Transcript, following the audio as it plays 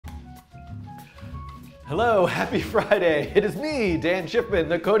Hello, happy Friday. It is me, Dan Shipman.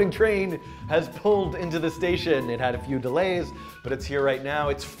 The coding train has pulled into the station. It had a few delays, but it's here right now.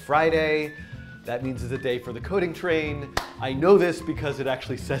 It's Friday. That means it's a day for the coding train. I know this because it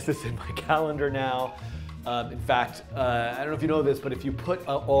actually says this in my calendar now. In fact, I don't know if you know this, but if you put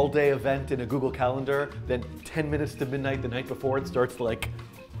an all-day event in a Google Calendar, then 10 minutes to midnight the night before, it starts like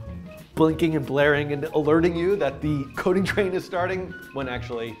blinking and blaring and alerting you that the coding train is starting, when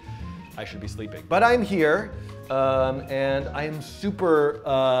actually I should be sleeping. But I'm here, and I am super,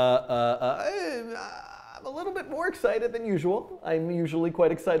 I'm a little bit more excited than usual. I'm usually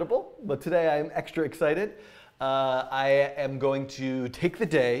quite excitable, but today I'm extra excited. I am going to take the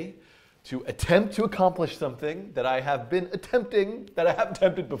day to attempt to accomplish something that I have been attempting, that I haven't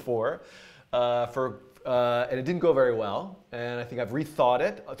attempted before, and it didn't go very well. And I think I've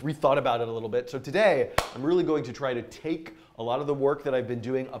rethought about it a little bit. So today, I'm really going to try to take a lot of the work that I've been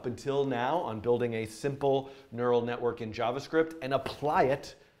doing up until now on building a simple neural network in JavaScript and apply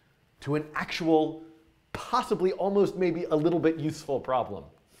it to an actual, possibly almost maybe a little bit useful problem.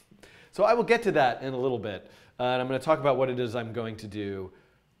 So I will get to that in a little bit. And I'm going to talk about what it is I'm going to do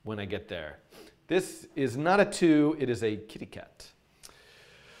when I get there. This is not a 2, it is a kitty cat.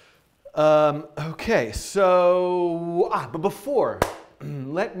 Okay, so, but before,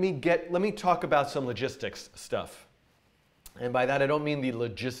 let me talk about some logistics stuff. And by that I don't mean the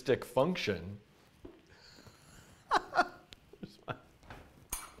logistic function.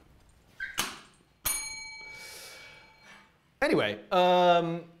 Anyway,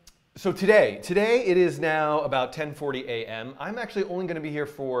 so today it is now about 10:40 a.m. I'm actually only going to be here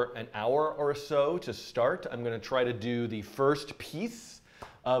for an hour or so to start. I'm going to try to do the first piece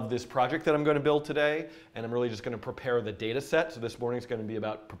of this project that I'm going to build today, and I'm really just going to prepare the data set. So this morning is going to be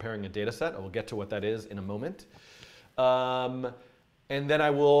about preparing a data set. I will get to what that is in a moment. And then I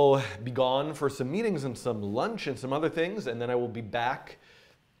will be gone for some meetings and some lunch and some other things, and then I will be back,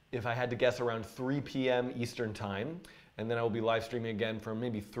 if I had to guess, around 3 p.m. Eastern time. And then I will be live streaming again from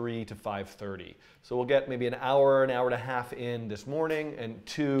maybe 3 to 5:30. So we'll get maybe an hour and a half in this morning, and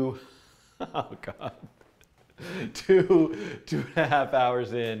two and a half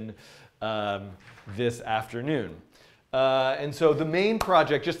hours in this afternoon. And so the main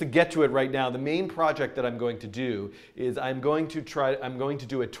project, just to get to it right now, the main project that I'm going to do is I'm going to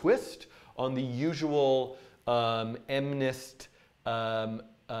do a twist on the usual MNIST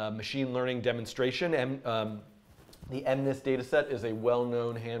machine learning demonstration. The MNIST dataset is a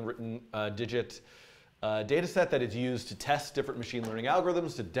well-known handwritten digit dataset that is used to test different machine learning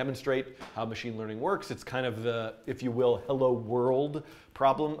algorithms, to demonstrate how machine learning works. It's kind of the, if you will, hello world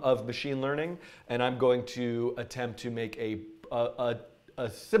problem of machine learning. And I'm going to attempt to make a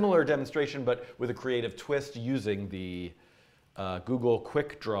similar demonstration, but with a creative twist using the Google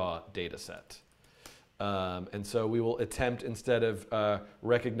Quick Draw dataset. And so we will attempt, instead of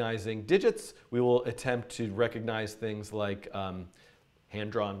recognizing digits, we will attempt to recognize things like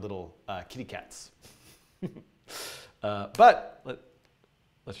hand-drawn little kitty cats. But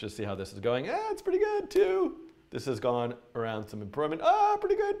let's just see how this is going. It's pretty good, 2. This has gone around some improvement.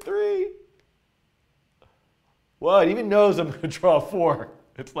 Pretty good, 3. Well, it even knows I'm going to draw 4.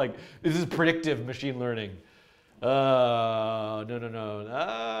 It's like, this is predictive machine learning. No.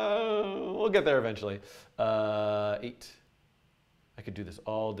 We'll get there eventually. 8. I could do this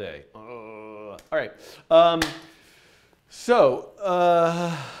all day. All right.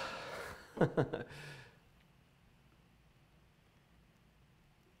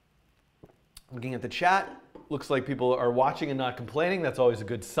 Looking at the chat, looks like people are watching and not complaining. That's always a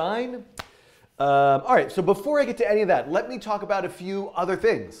good sign. All right, so before I get to any of that, let me talk about a few other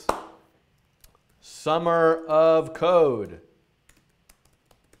things. Summer of Code.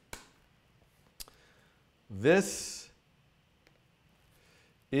 This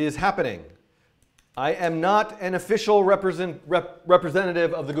is happening. I am not an official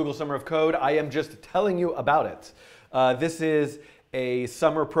representative of the Google Summer of Code. I am just telling you about it. This is a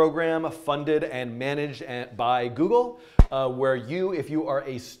summer program funded and managed by Google, where you, if you are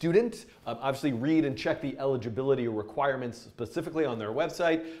a student, obviously read and check the eligibility requirements specifically on their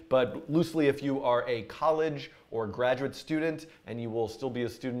website, but loosely if you are a college or graduate student and you will still be a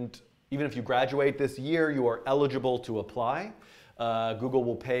student, even if you graduate this year, you are eligible to apply. Google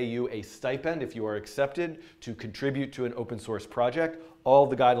will pay you a stipend if you are accepted to contribute to an open source project. All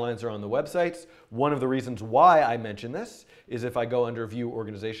the guidelines are on the websites. One of the reasons why I mention this is if I go under View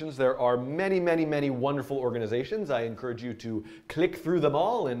Organizations, there are many, many, many wonderful organizations. I encourage you to click through them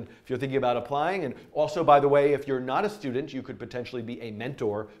all, and if you're thinking about applying. And also, by the way, if you're not a student, you could potentially be a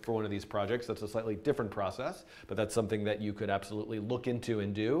mentor for one of these projects. That's a slightly different process, but that's something that you could absolutely look into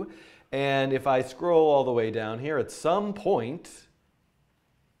and do. And if I scroll all the way down here, at some point,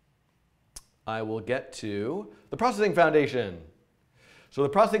 I will get to the Processing Foundation. So the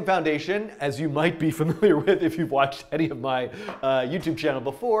Processing Foundation, as you might be familiar with if you've watched any of my YouTube channel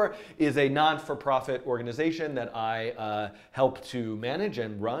before, is a non-for-profit organization that I help to manage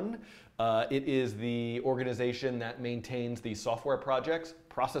and run. It is the organization that maintains the software projects,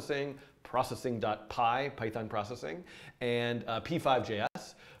 processing, processing.py, Python processing, and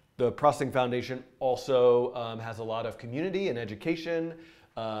P5JS. The Processing Foundation also has a lot of community and education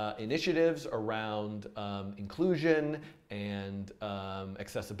initiatives around inclusion and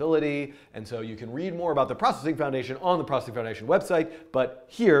accessibility. And so you can read more about the Processing Foundation on the Processing Foundation website. But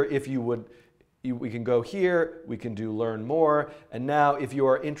here, if you would, we can go here, we can do learn more. And now if you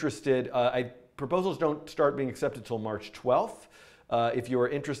are interested, proposals don't start being accepted till March 12th. If you are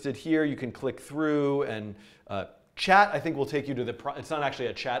interested here, you can click through and chat, I think, will take you to the, it's not actually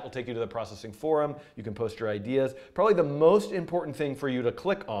a chat, it'll take you to the processing forum. You can post your ideas. Probably the most important thing for you to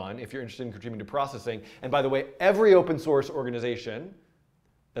click on if you're interested in contributing to processing, and by the way, every open source organization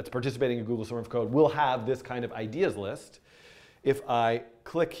that's participating in Google Summer of Code will have this kind of ideas list. If I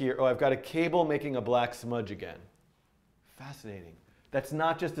click here, oh, I've got a cable making a black smudge again. Fascinating. That's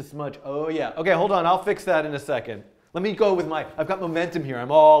not just a smudge. Oh yeah, okay, hold on, I'll fix that in a second. Let me go with I've got momentum here. I'm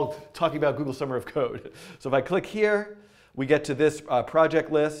all talking about Google Summer of Code. So if I click here, we get to this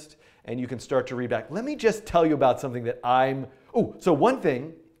project list, and you can start to read back. Let me just tell you about something that so one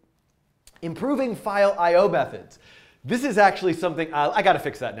thing, improving file I/O methods. This is actually something, I got to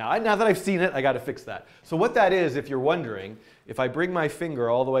fix that now. Now that I've seen it, I got to fix that. So what that is, if you're wondering, if I bring my finger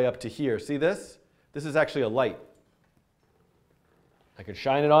all the way up to here, see this? This is actually a light. I can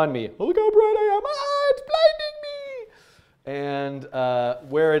shine it on me. Oh, look how bright I am. It's blinding me. And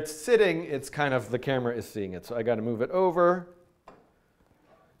where it's sitting, it's kind of, the camera is seeing it. So I got to move it over.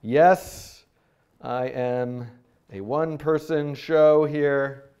 Yes, I am a one-person show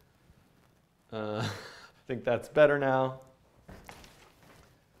here. I think that's better now.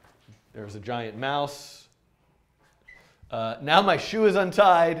 There's a giant mouse. Now my shoe is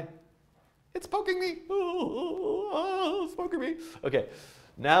untied. It's poking me. It's poking me. Okay.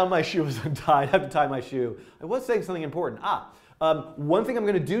 Now my shoe is untied. I have to tie my shoe. I was saying something important. One thing I'm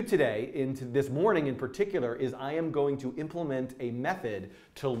going to do today, this morning in particular, is I am going to implement a method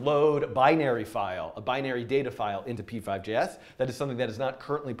to load a binary data file into P5JS. That is something that is not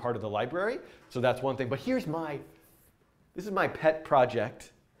currently part of the library. So that's one thing. But this is my pet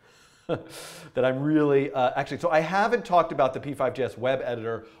project that I'm really, so I haven't talked about the P5JS web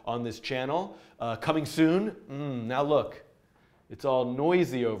editor on this channel. Coming soon. Now look. It's all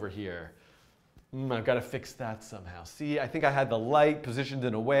noisy over here. I've got to fix that somehow. See, I think I had the light positioned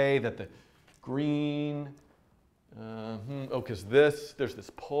in a way that the green, because there's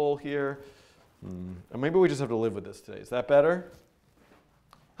this pole here. Or maybe we just have to live with this today. Is that better?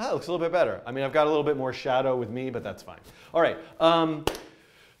 It looks a little bit better. I mean, I've got a little bit more shadow with me, but that's fine. All right.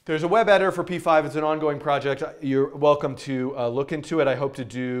 There's a web editor for P5. It's an ongoing project. You're welcome to look into it. I hope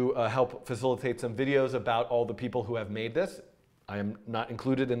to help facilitate some videos about all the people who have made this. I am not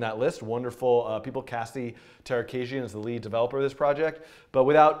included in that list. Wonderful people. Cassie Tarakasian is the lead developer of this project. But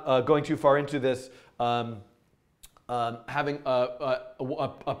without going too far into this, having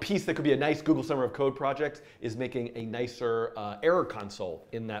a piece that could be a nice Google Summer of Code project is making a nicer error console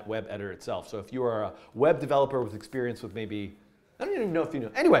in that web editor itself. So if you are a web developer with experience with maybe, I don't even know if you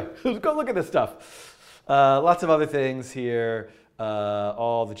know. Anyway, go look at this stuff. Lots of other things here,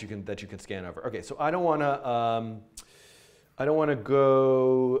 all that you can scan over. Okay, so I don't want to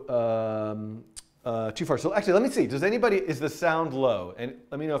go too far. So actually, let me see. Is the sound low? And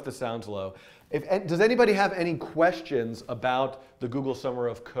let me know if the sound's low. Does anybody have any questions about the Google Summer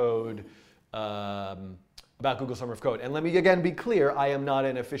of Code? And let me again be clear. I am not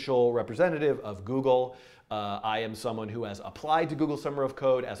an official representative of Google. I am someone who has applied to Google Summer of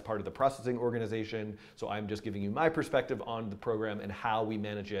Code as part of the processing organization. So I'm just giving you my perspective on the program and how we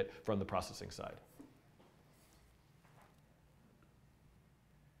manage it from the processing side.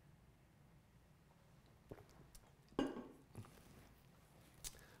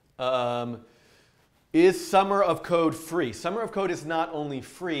 Is Summer of Code free? Summer of Code is not only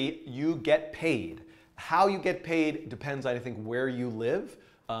free, you get paid. How you get paid depends on, I think, where you live,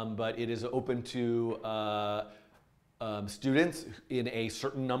 but it is open to students in a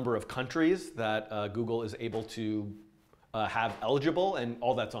certain number of countries that Google is able to have eligible, and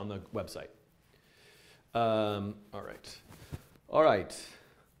all that's on the website. All right. All right.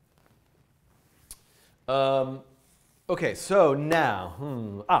 Okay, so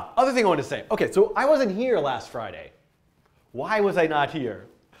now, other thing I wanted to say. Okay, so I wasn't here last Friday. Why was I not here?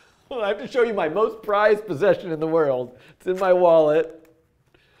 Well, I have to show you my most prized possession in the world. It's in my wallet.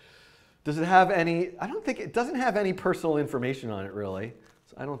 Does it have any, I don't think, it doesn't have any personal information on it really.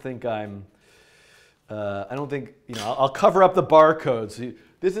 So I don't think I'm, I'll cover up the barcodes. So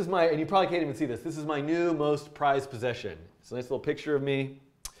this is my, and you probably can't even see this. This is my new most prized possession. It's a nice little picture of me.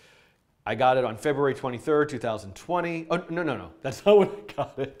 I got it on February 23rd, 2020. Oh, no. That's not when I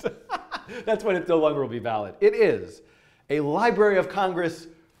got it. That's when it no longer will be valid. It is a Library of Congress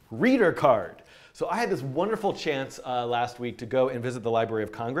reader card. So I had this wonderful chance last week to go and visit the Library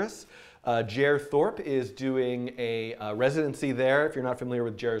of Congress. Jer Thorpe is doing a residency there. If you're not familiar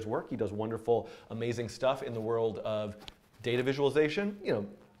with Jer's work, he does wonderful, amazing stuff in the world of data visualization. You know,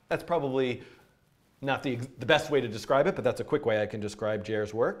 that's probably not the best way to describe it, but that's a quick way I can describe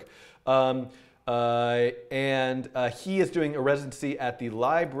Jer's work. And he is doing a residency at the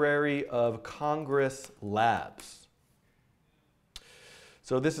Library of Congress Labs.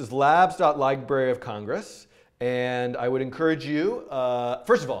 So this is labs.Library of Congress, and I would encourage you,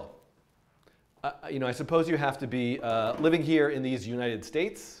 first of all, I suppose you have to be living here in these United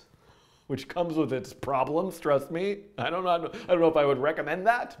States, which comes with its problems, trust me. I don't know if I would recommend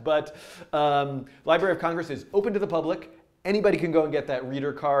that, but Library of Congress is open to the public. Anybody can go and get that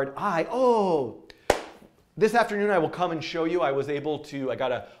reader card. This afternoon I will come and show you. I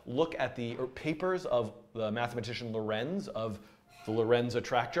got a look at the papers of the mathematician Lorenz of the Lorenz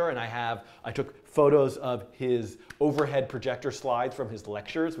attractor, and I took photos of his overhead projector slides from his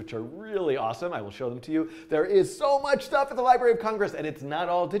lectures, which are really awesome. I will show them to you. There is so much stuff at the Library of Congress, and it's not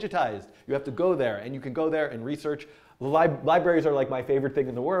all digitized. You have to go there, and you can go there and research. Libraries are like my favorite thing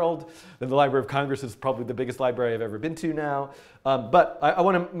in the world. And the Library of Congress is probably the biggest library I've ever been to now. But I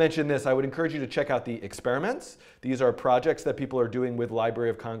want to mention this. I would encourage you to check out the experiments. These are projects that people are doing with Library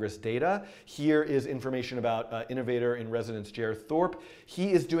of Congress data. Here is information about innovator in residence Jer Thorpe.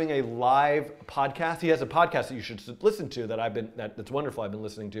 He is doing a live podcast. He has a podcast that you should listen to that's wonderful. I've been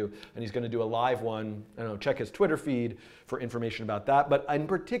listening to, and he's going to do a live one. I don't know, check his Twitter feed for information about that. But in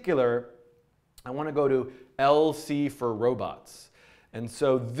particular, I want to go to LC for Robots. And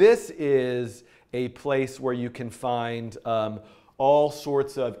so this is a place where you can find all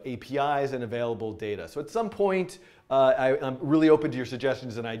sorts of APIs and available data. So at some point, I'm really open to your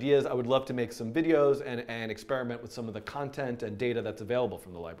suggestions and ideas. I would love to make some videos and experiment with some of the content and data that's available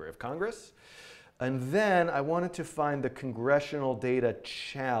from the Library of Congress. And then I wanted to find the Congressional Data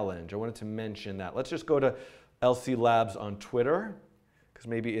Challenge. I wanted to mention that. Let's just go to LC Labs on Twitter, because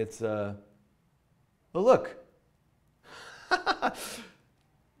maybe it's oh, look.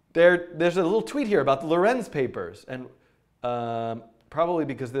 There's a little tweet here about the Lorenz papers, and probably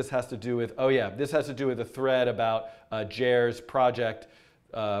because this has to do with, this has to do with a thread about Jer's project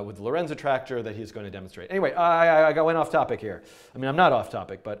with the Lorenz attractor that he's going to demonstrate. Anyway, I went off topic here. I mean, I'm not off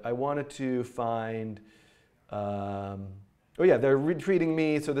topic, but I wanted to find, they're retweeting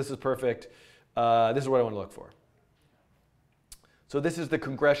me, so this is perfect. This is what I want to look for. So this is the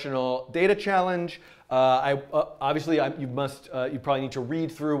Congressional Data Challenge. You probably need to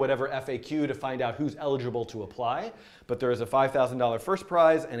read through whatever FAQ to find out who's eligible to apply. But there is a $5,000 first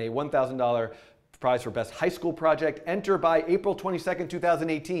prize and a $1,000 prize for best high school project. Enter by April 22nd,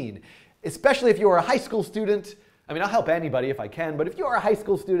 2018. Especially if you are a high school student. I mean, I'll help anybody if I can, but if you are a high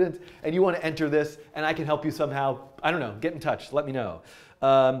school student and you want to enter this and I can help you somehow, I don't know, get in touch, let me know.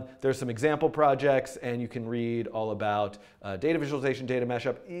 There's some example projects, and you can read all about data visualization, data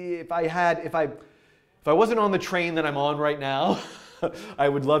mashup. If I wasn't on the train that I'm on right now, I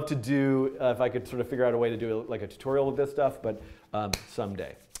would love to do, if I could sort of figure out a way to do like a tutorial with this stuff, but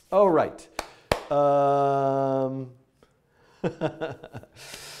someday. All right.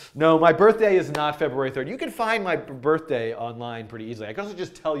 No, my birthday is not February 3rd. You can find my birthday online pretty easily. I can also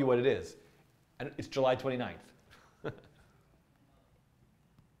just tell you what it is. And it's July 29th.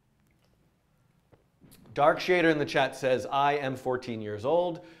 Dark Shader in the chat says, I am 14 years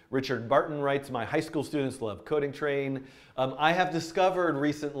old. Richard Barton writes, my high school students love Coding Train. I have discovered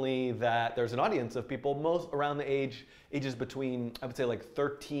recently that there's an audience of people most around the ages between, I would say like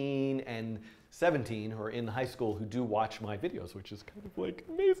 13 and 17 who are in high school who do watch my videos, which is kind of like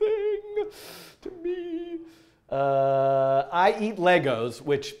amazing to me. I eat Legos,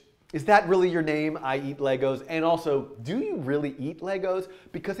 which, is that really your name? I eat Legos. And also, do you really eat Legos?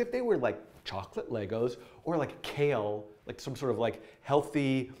 Because if they were like chocolate Legos or like kale, like some sort of like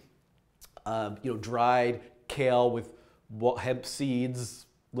healthy, dried kale with hemp seeds,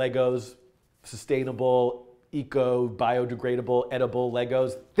 Legos, sustainable, eco, biodegradable, edible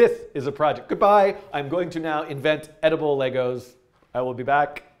Legos. This is a project. Goodbye. I'm going to now invent edible Legos. I will be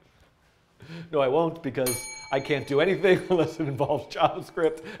back. No, I won't, because I can't do anything unless it involves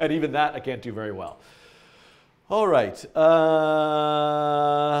JavaScript, and even that I can't do very well. All right.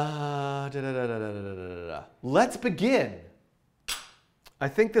 Let's begin. I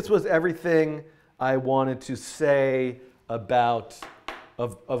think this was everything I wanted to say about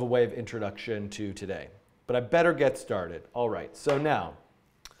of a way of introduction to today. But I better get started. All right. So now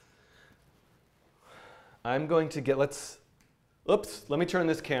I'm going to get, let me turn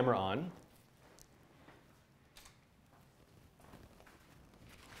this camera on.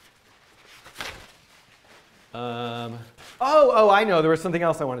 I know, there was something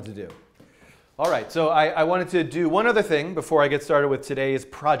else I wanted to do. All right, so I wanted to do one other thing before I get started with today's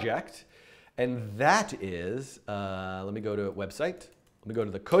project, and that is, let me go to a website. Let me go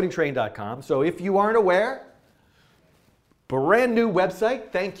to thecodingtrain.com. So if you aren't aware, brand new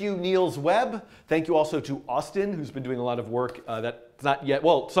website. Thank you, Niels Webb. Thank you also to Austin, who's been doing a lot of work that's not yet,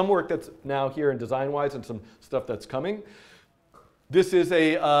 well, some work that's now here in design-wise and some stuff that's coming. This is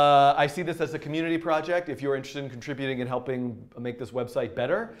I see this as a community project. If you're interested in contributing and helping make this website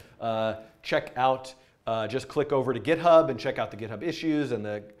better, check out, just click over to GitHub and check out the GitHub issues. And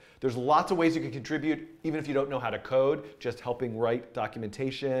there's lots of ways you can contribute, even if you don't know how to code, just helping write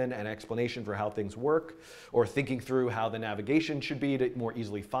documentation and explanation for how things work, or thinking through how the navigation should be to more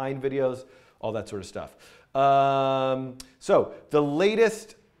easily find videos, all that sort of stuff. So the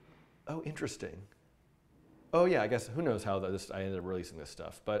latest, oh, interesting. Oh yeah, I guess who knows how I ended up releasing this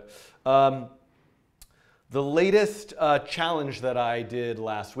stuff. But the latest challenge that I did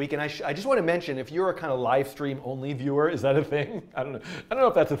last week, and I just want to mention, if you're a kind of live stream only viewer, is that a thing? I don't know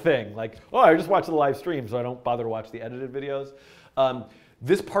if that's a thing. Like, oh, I just watch the live stream, so I don't bother to watch the edited videos.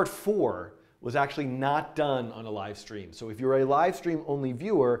 This part 4 was actually not done on a live stream. So if you're a live stream only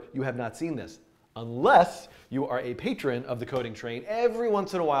viewer, you have not seen this. Unless you are a patron of the Coding Train. Every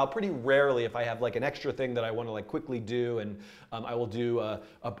once in a while, pretty rarely, if I have like an extra thing that I want to like quickly do, and I will do a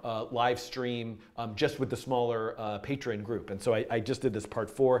live stream just with the smaller patron group. And so I just did this part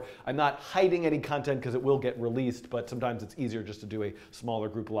 4. I'm not hiding any content because it will get released, but sometimes it's easier just to do a smaller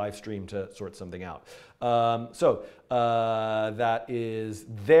group live stream to sort something out. That is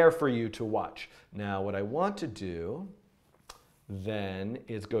there for you to watch. Now, what I want to do then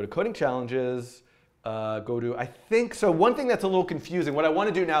is go to Coding Challenges, go to, I think, so one thing that's a little confusing, what I want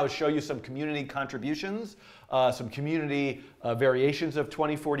to do now is show you some community contributions, some community variations of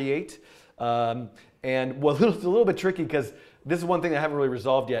 2048. And well, it's a little bit tricky because this is one thing I haven't really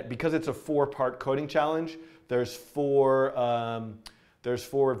resolved yet. Because it's a 4-part coding challenge, there's 4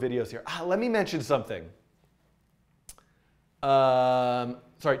 videos here. Let me mention something.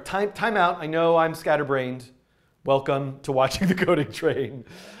 Sorry, time out. I know I'm scatterbrained. Welcome to watching the Coding Train.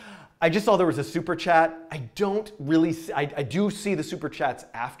 I just saw there was a super chat. I don't really see, I do see the super chats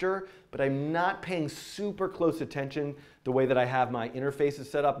after, but I'm not paying super close attention the way that I have my interfaces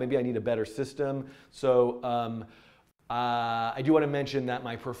set up. Maybe I need a better system. So I do want to mention that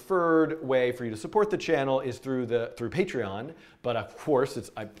my preferred way for you to support the channel is through Patreon. But of course,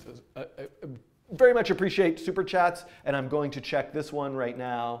 I very much appreciate super chats, and I'm going to check this one right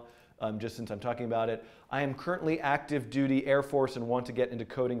now. Just since I'm talking about it. I am currently active duty Air Force and want to get into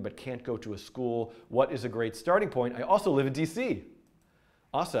coding but can't go to a school. What is a great starting point? I also live in DC.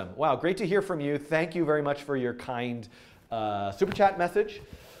 Awesome. Wow, great to hear from you. Thank you very much for your kind super chat message.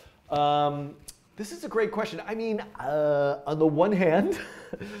 This is a great question. I mean, on the one hand,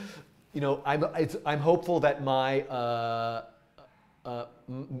 I'm hopeful that my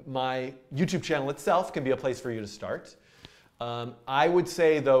YouTube channel itself can be a place for you to start. I would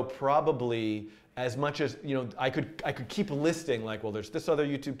say, though, probably as much as, I could keep listing, like, well, there's this other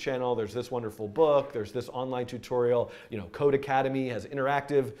YouTube channel, there's this wonderful book, there's this online tutorial, Code Academy has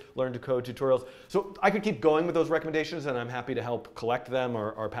interactive learn to code tutorials. So I could keep going with those recommendations, and I'm happy to help collect them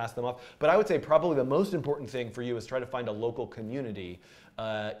or pass them off. But I would say probably the most important thing for you is try to find a local community,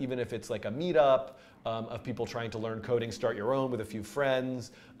 even if it's like a meetup of people trying to learn coding, start your own with a few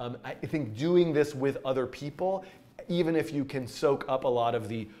friends. I think doing this with other people, even if you can soak up a lot of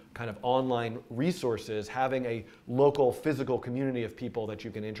the kind of online resources, having a local physical community of people that you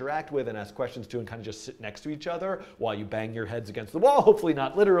can interact with and ask questions to and kind of just sit next to each other while you bang your heads against the wall, hopefully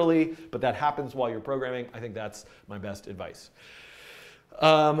not literally, but that happens while you're programming. I think that's my best advice.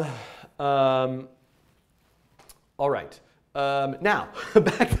 All right, now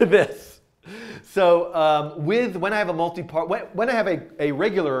back to this. So when I have a multi-part, when I have a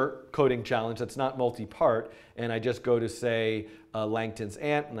regular coding challenge that's not multi-part, and I just go to say Langton's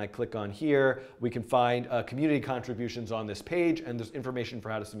Ant, and I click on here, we can find community contributions on this page, and there's information for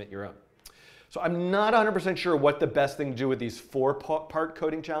how to submit your own. So I'm not 100% sure what the best thing to do with these 4-part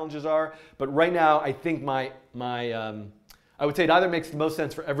coding challenges are, but right now I think I would say it either makes the most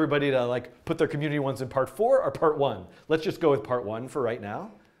sense for everybody to like put their community ones in part 4 or part 1. Let's just go with part 1 for right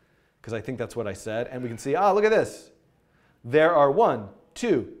now, because I think that's what I said. And we can see, look at this. There are 1,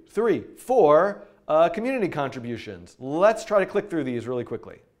 2, 3, 4 community contributions. Let's try to click through these really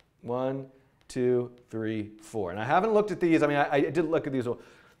quickly. 1, 2, 3, 4. And I haven't looked at these. I mean, I did look at these.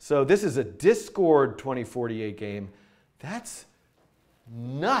 So this is a Discord 2048 game. That's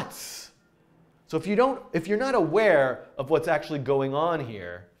nuts. So if you're not aware of what's actually going on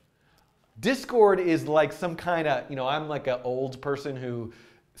here, Discord is like some kind of, I'm like an old person who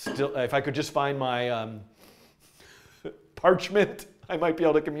still, if I could just find my parchment, I might be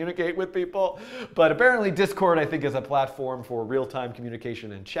able to communicate with people. But apparently Discord, I think, is a platform for real-time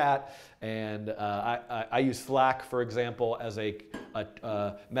communication and chat. And I use Slack, for example, as a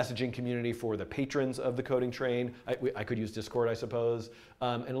messaging community for the patrons of the Coding Train. I could use Discord, I suppose.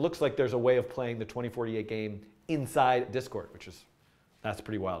 And it looks like there's a way of playing the 2048 game inside Discord, that's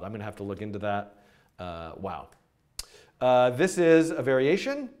pretty wild. I'm going to have to look into that. Wow. This is a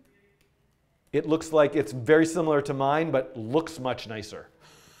variation. It looks like it's very similar to mine, but looks much nicer.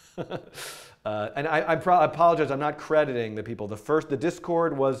 And I apologize, I'm not crediting the people. The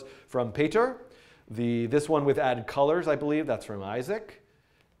Discord was from Peter. This one with added colors, I believe, that's from Isaac.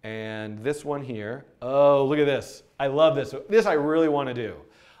 And this one here, oh, look at this. I love this. This I really want to do.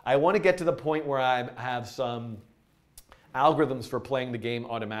 I want to get to the point where I have some algorithms for playing the game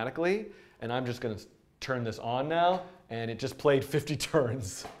automatically. And I'm just going to turn this on now. And it just played 50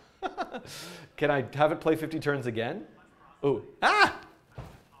 turns. Can I have it play 50 turns again? Oh,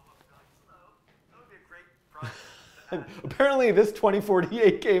 Apparently this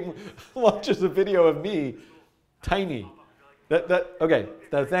 2048 game launches a video of me, tiny. Okay,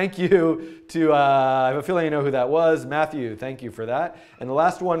 thank you to, I have a feeling I know who that was. Matthew, thank you for that. And the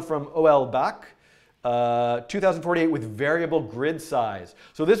last one from OL Bach, 2048 with variable grid size.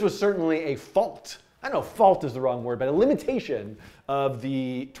 So this was certainly a fault. I don't know if fault is the wrong word, but a limitation of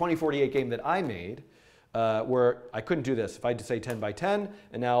the 2048 game that I made, where I couldn't do this. If I had to say 10 by 10,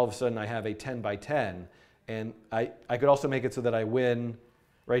 and now all of a sudden I have a 10 by 10. And I could also make it so that I win.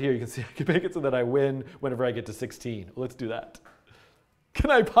 Right here you can see I can make it so that I win whenever I get to 16. Let's do that. Can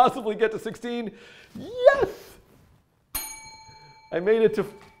I possibly get to 16? Yes!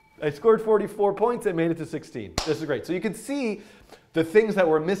 I scored 44 points and made it to 16. This is great. So you can see the things that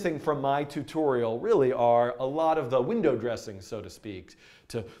were missing from my tutorial really are a lot of the window dressing, so to speak,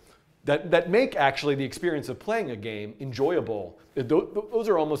 that make actually the experience of playing a game enjoyable. Those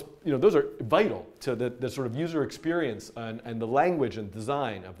are almost, those are vital to the sort of user experience and the language and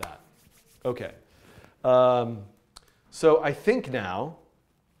design of that. Okay. So I think now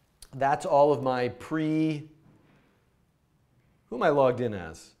that's all of my who am I logged in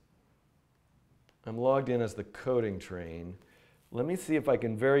as? I'm logged in as the Coding Train. Let me see if I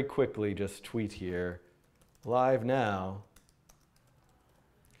can very quickly just tweet here. Live now.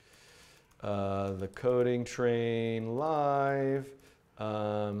 The Coding Train live.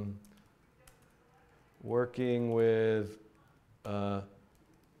 Working with I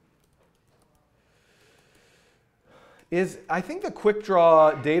think the Quick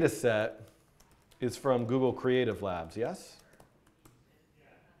Draw dataset is from Google Creative Labs, yes?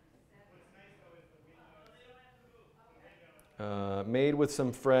 Made with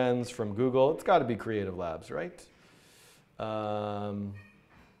some friends from Google. It's got to be Creative Labs, right?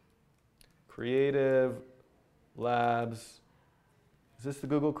 Creative Labs. Is this the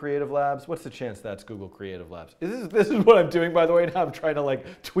Google Creative Labs? What's the chance that's Google Creative Labs? This is what I'm doing, by the way. Now I'm trying to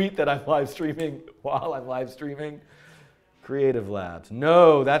like tweet that I'm live streaming while I'm live streaming. Creative Labs.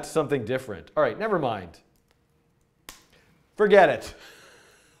 No, that's something different. All right, never mind. Forget it.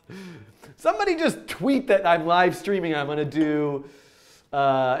 Somebody just tweet that I'm live streaming. I'm going to do,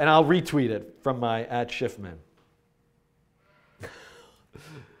 and I'll retweet it from my @Schiffman.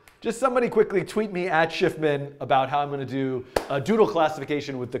 Just somebody quickly tweet me @Schiffman about how I'm going to do a doodle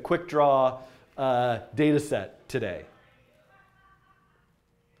classification with the Quick Draw data set today.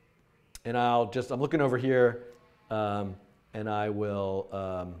 And I'm looking over here, and I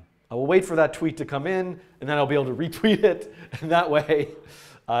will wait for that tweet to come in, and then I'll be able to retweet it, and that way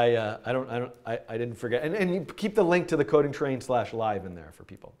I didn't forget. And you keep the link to the Coding Train /live in there for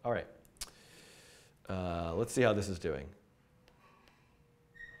people. All right. Let's see how this is doing.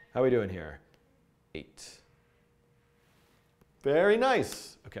 How are we doing here? 8. Very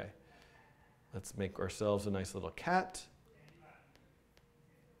nice. Okay. Let's make ourselves a nice little cat.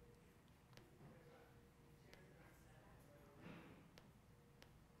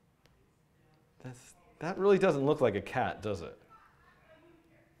 That really doesn't look like a cat, does it?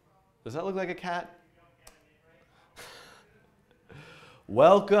 Does that look like a cat?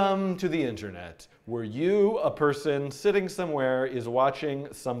 Welcome to the internet, where you, a person sitting somewhere, is watching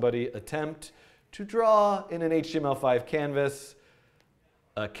somebody attempt to draw in an HTML5 canvas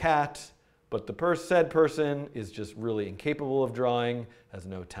a cat, but the said person is just really incapable of drawing, has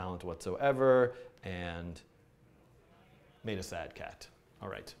no talent whatsoever, and made a sad cat. All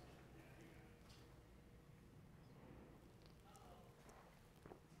right.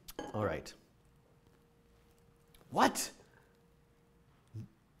 All right. What?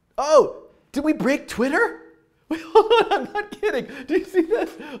 Oh, did we break Twitter? Wait, hold on, I'm not kidding. Do you see this?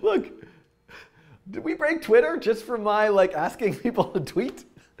 Look, did we break Twitter just for my asking people to tweet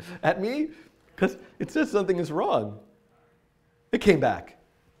at me? Because it says something is wrong. It came back.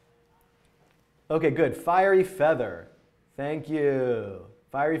 Okay, good. Fiery Feather. Thank you.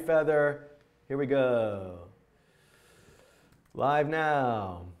 Fiery Feather. Here we go. Live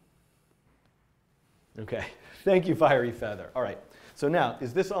now. Okay. Thank you, Fiery Feather. All right. So now,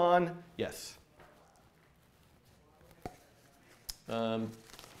 is this on? Yes.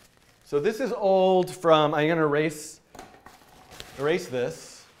 So this is old from, I'm going to erase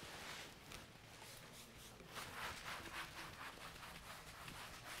this.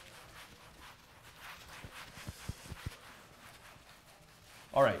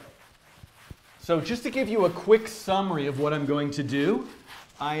 All right. So just to give you a quick summary of what I'm going to do,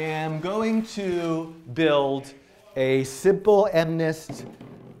 I am going to build a simple MNIST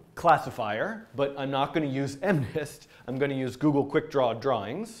classifier, but I'm not going to use MNIST. I'm going to use Google Quick Draw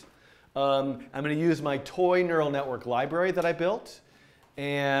Drawings. I'm going to use my toy neural network library that I built,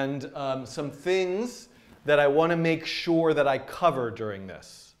 and some things that I want to make sure that I cover during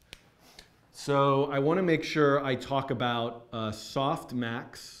this. So I want to make sure I talk about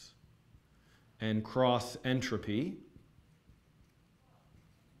softmax and cross entropy.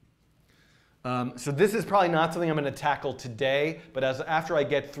 So this is probably not something I'm going to tackle today, but after I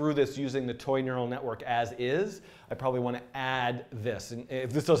get through this using the toy neural network as is, I probably want to add this. And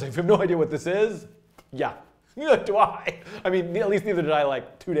if this doesn't, if you have no idea what this is, yeah, neither do I. I mean, at least neither did I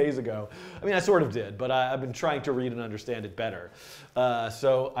 2 days ago. I mean, I sort of did, but I've been trying to read and understand it better.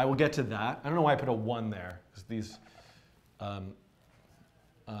 So I will get to that. I don't know why I put a 1 there, because these, I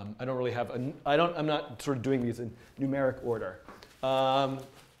don't really have, I'm not sort of doing these in numeric order.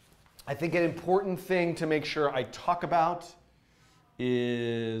 I think an important thing to make sure I talk about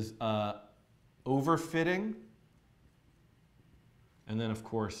is overfitting, and then of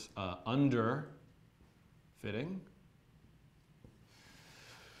course underfitting.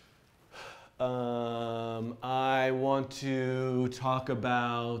 I want to talk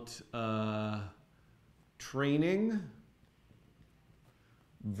about training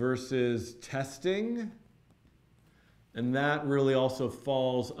versus testing. And that really also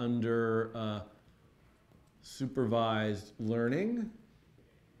falls under supervised learning.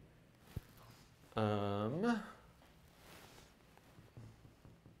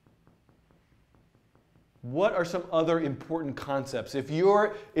 What are some other important concepts? If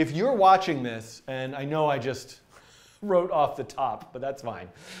you're watching this, and I know I just wrote off the top, but that's fine.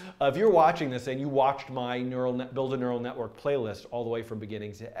 If you're watching this and you watched my Build a Neural Network playlist all the way from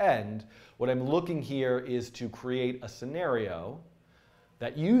beginning to end, what I'm looking here is to create a scenario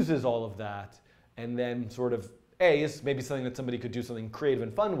that uses all of that, and then sort of, is maybe something that somebody could do something creative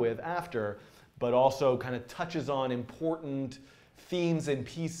and fun with after, but also kind of touches on important themes and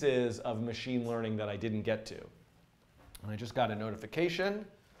pieces of machine learning that I didn't get to. And I just got a notification.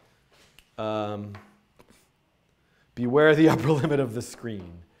 Beware the upper limit of the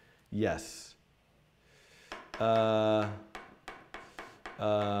screen. Yes.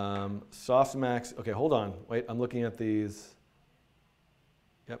 Softmax. Okay, hold on. Wait, I'm looking at these.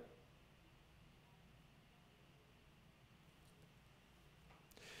 Yep.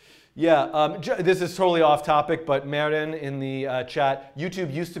 Yeah, this is totally off topic, but Merin in the chat,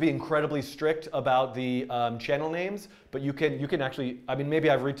 YouTube used to be incredibly strict about the channel names, but you can actually, I mean, maybe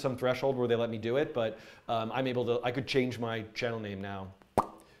I've reached some threshold where they let me do it, but I could change my channel name now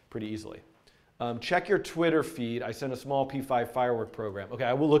pretty easily. Check your Twitter feed. I sent a small P5 firework program. Okay,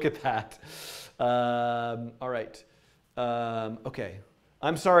 I will look at that. All right. Okay.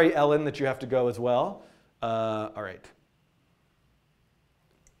 I'm sorry, Ellen, that you have to go as well. All right.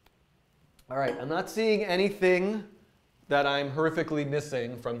 All right, I'm not seeing anything that I'm horrifically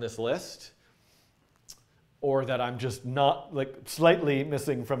missing from this list. or that I'm just not, like, slightly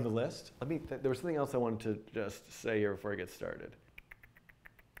missing from the list. There was something else I wanted to just say here before I get started.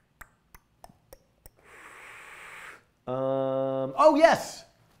 Oh, yes!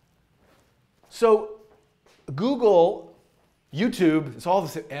 So Google, YouTube, it's all the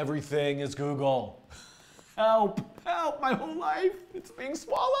same. Everything is Google. Help, help, my whole life. It's being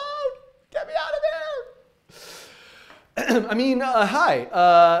swallowed. Get me out of here. I mean, hi.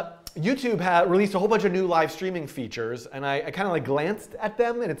 YouTube released a whole bunch of new live streaming features, and I kind of like glanced at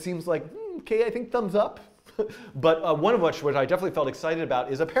them, and it seems like, okay, I think thumbs up. But one of which I definitely felt excited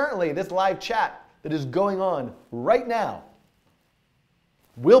about is apparently this live chat that is going on right now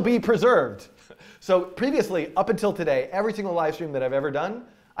will be preserved. So previously, up until today, every single live stream that I've ever done,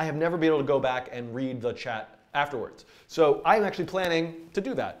 I have never been able to go back and read the chat afterwards. So I'm actually planning to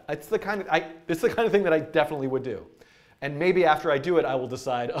do that. It's the kind of thing that I definitely would do. And maybe after I do it, I will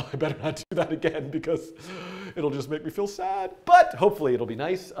decide, oh, I better not do that again because it'll just make me feel sad. But hopefully it'll be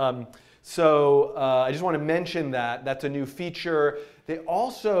nice. I just want to mention that. That's a new feature. They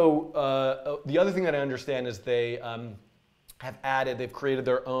also, the other thing that I understand is they've created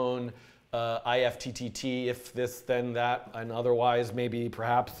their own IFTTT, if this, then that, and otherwise, maybe,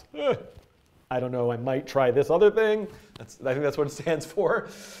 perhaps, I don't know, I might try this other thing. I think that's what it stands for.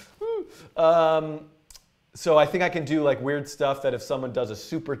 So I think I can do like weird stuff that if someone does a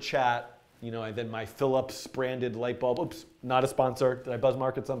super chat, you know, and then my Philips branded light bulb, oops, not a sponsor, did I buzz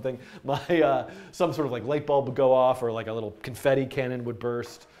market something? Some sort of like light bulb would go off, or like a little confetti cannon would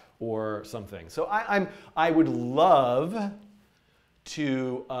burst or something. So I would love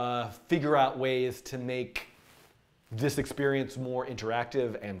to figure out ways to make this experience more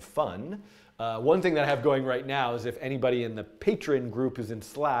interactive and fun. One thing that I have going right now is if anybody in the patron group who's in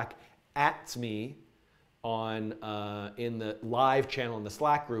Slack @s me on in the live channel in the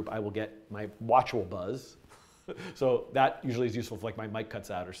Slack group, I will get my watch will buzz. So that usually is useful if like my mic cuts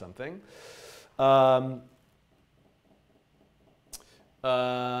out or something.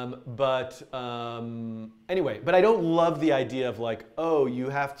 Anyway, but I don't love the idea of like, oh, you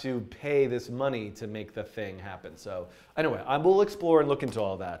have to pay this money to make the thing happen. So anyway, I will explore and look into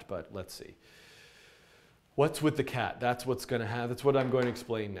all that, but let's see. What's with the cat? That's what I'm going to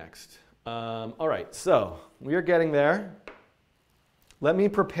explain next. All right, so we are getting there. Let me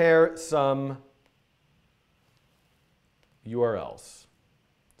prepare some URLs.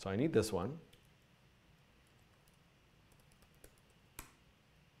 So I need this one.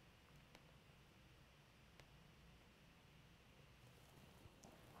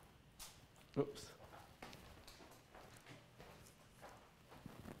 Oops.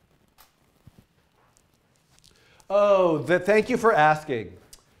 Oh, thank you for asking.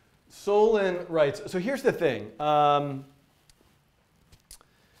 Solon writes, so here's the thing.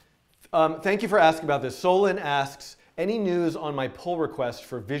 Thank you for asking about this. Solon asks, any news on my pull request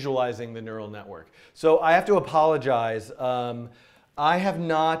for visualizing the neural network? So I have to apologize. I have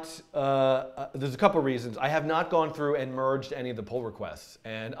not, there's a couple reasons. I have not gone through and merged any of the pull requests,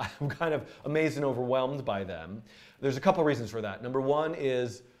 and I'm kind of amazed and overwhelmed by them. There's a couple reasons for that. Number one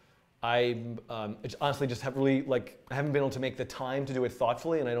is I honestly just I haven't been able to make the time to do it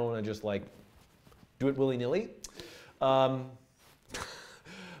thoughtfully, and I don't want to just like do it willy-nilly.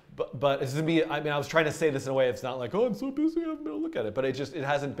 But it's to me, I mean, I was trying to say this in a way it's not like, oh, I'm so busy, I haven't been able to look at it. But it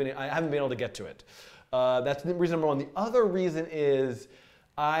hasn't been, I haven't been able to get to it. That's the reason number one. The other reason is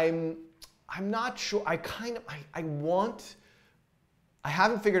I'm not sure, I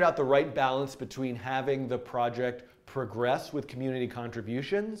haven't figured out the right balance between having the project progress with community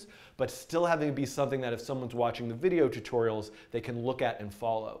contributions, but still having it be something that if someone's watching the video tutorials, they can look at and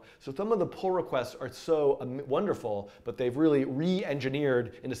follow. So some of the pull requests are so wonderful, but they've really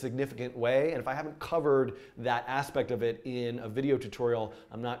re-engineered in a significant way. And if I haven't covered that aspect of it in a video tutorial,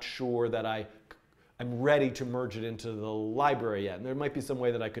 I'm not sure that I'm ready to merge it into the library yet. And there might be some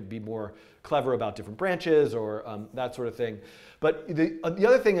way that I could be more clever about different branches or that sort of thing. But the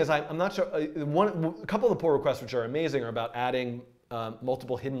other thing is I'm not sure, a couple of the pull requests which are amazing are about adding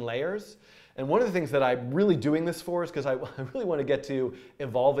multiple hidden layers. And one of the things that I'm really doing this for is because I really want to get to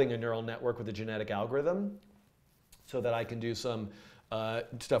evolving a neural network with a genetic algorithm so that I can do some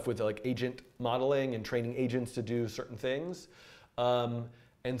stuff with like agent modeling and training agents to do certain things.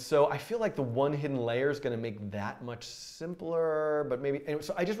 And so I feel like the one hidden layer is going to make that much simpler, but maybe, anyway,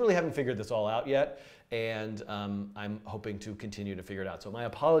 so I just really haven't figured this all out yet, and I'm hoping to continue to figure it out. So my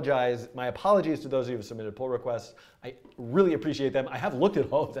apologies to those of you who submitted pull requests. I really appreciate them. I have looked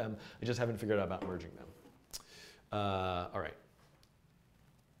at all of them. I just haven't figured out about merging them. All right.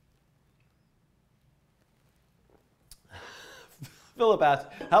 Philip asked,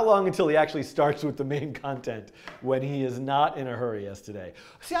 how long until he actually starts with the main content when he is not in a hurry as today?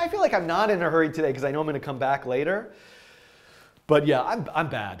 See, I feel like I'm not in a hurry today because I know I'm going to come back later. But yeah, I'm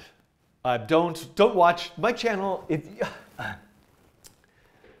bad. Don't watch my channel.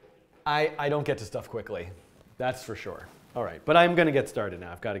 I don't get to stuff quickly. That's for sure. All right, but I'm going to get started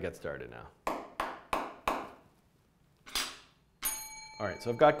now. I've got to get started now. All right,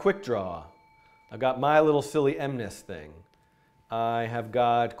 so I've got quick draw. I've got my little silly MNIST thing. I have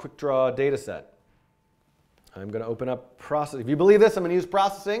got quick draw dataset. I'm going to open up process. If you believe this, I'm going to use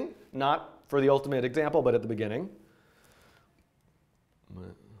processing, not for the ultimate example, but at the beginning. I'm going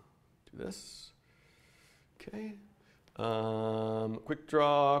to do this. Okay. Quick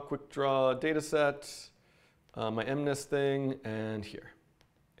draw dataset, my MNIST thing, and here.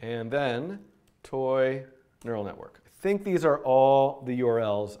 And then toy neural network. I think these are all the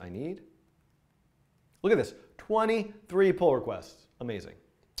URLs I need. Look at this, 23 pull requests. Amazing.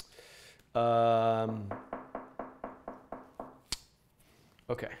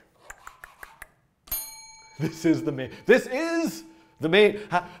 Okay. This is the main.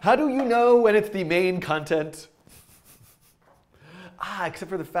 How do you know when it's the main content? Except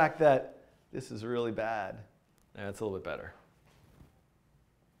for the fact that this is really bad. That's a little bit better.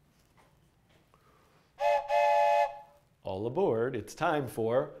 All aboard, it's time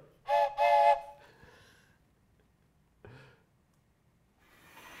for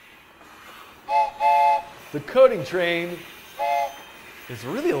the coding train. Is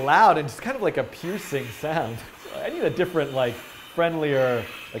really loud and it's kind of like a piercing sound. I need a different, like, friendlier,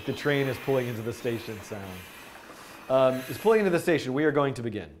 like the train is pulling into the station sound. It's pulling into the station. We are going to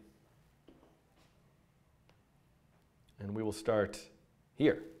begin. And we will start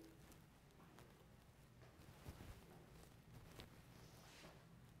here.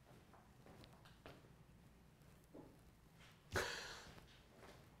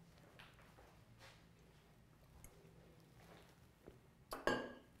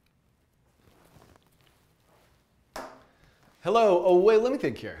 Hello. Oh, wait, let me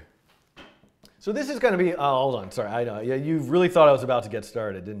think here. So this is going to be, oh, hold on, sorry. I know. Yeah, you really thought I was about to get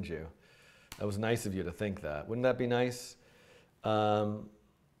started, didn't you? That was nice of you to think that. Wouldn't that be nice?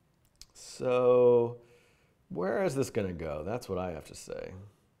 So where is this going to go? That's what I have to say.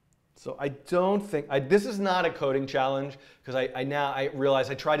 So I don't think, this is not a coding challenge because I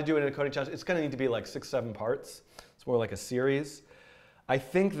realize I tried to do it in a coding challenge. It's going to need to be like 6, 7 parts. It's more like a series. I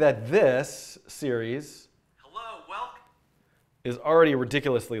think that this series is already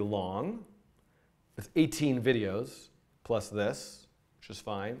ridiculously long. It's 18 videos plus this, which is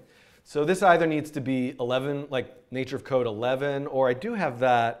fine. So this either needs to be 11, like Nature of Code 11, or I do have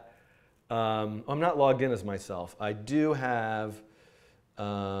that. I'm not logged in as myself. I do have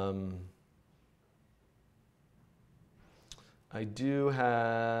the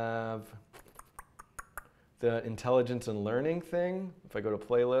intelligence and learning thing. If I go to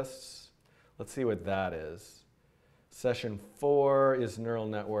playlists, let's see what that is. Session 4 is neural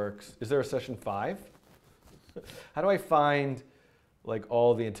networks. Is there a session 5? How do I find like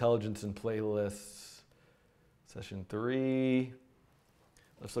all the intelligence and playlists? Session 3.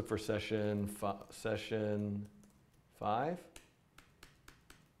 Let's look for session 5.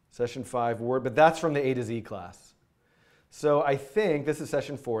 Session 5 word, but that's from the A to Z class. So I think this is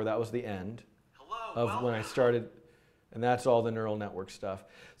session 4. That was the end of when I started, and that's all the neural network stuff.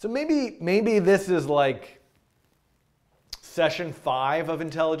 So maybe this is like session 5 of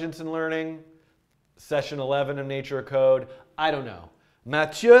intelligence and learning, session 11 of nature of code. I don't know.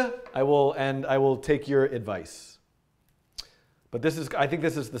 Mathieu, I will take your advice. But I think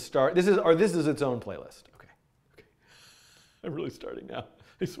this is the start. This is its own playlist. Okay. I'm really starting now.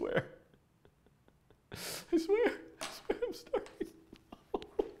 I swear. I swear I'm starting.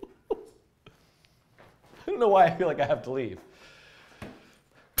 I don't know why I feel like I have to leave.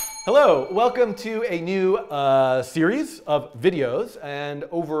 Hello, welcome to a new series of videos, and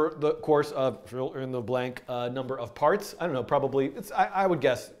over the course of fill in the blank number of parts, I don't know, probably I would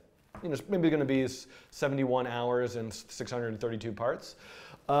guess, it's maybe going to be 71 hours and 632 parts.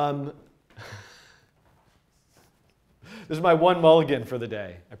 This is my one mulligan for the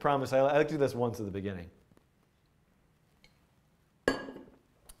day. I promise. I like to do this once at the beginning.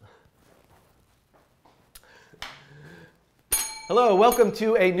 Hello, welcome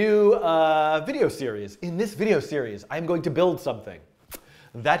to a new video series. In this video series, I'm going to build something.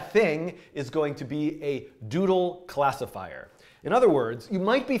 That thing is going to be a Doodle classifier. In other words, you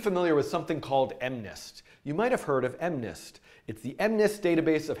might be familiar with something called MNIST. You might have heard of MNIST. It's the MNIST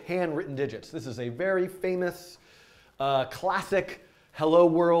database of handwritten digits. This is a very famous, classic hello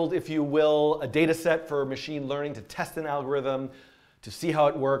world, if you will, a data set for machine learning to test an algorithm, to see how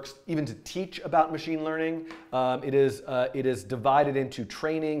it works, even to teach about machine learning. It is divided into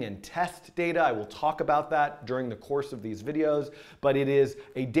training and test data. I will talk about that during the course of these videos, but it is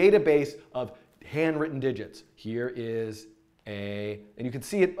a database of handwritten digits. Here is and you can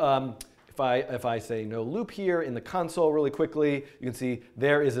see it, if I say no loop here in the console really quickly, you can see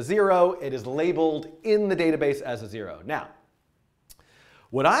there is a 0. It is labeled in the database as a 0. Now,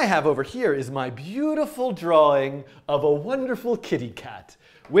 what I have over here is my beautiful drawing of a wonderful kitty cat,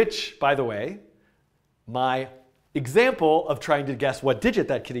 which, by the way, my example of trying to guess what digit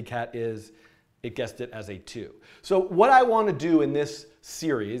that kitty cat is, it guessed it as a 2. So what I want to do in this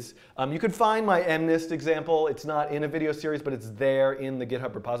series, you can find my MNIST example. It's not in a video series, but it's there in the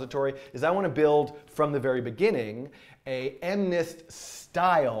GitHub repository, is I want to build from the very beginning a MNIST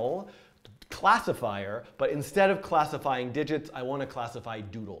style classifier, but instead of classifying digits, I want to classify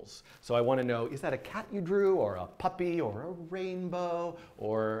doodles. So I want to know, is that a cat you drew, or a puppy, or a rainbow,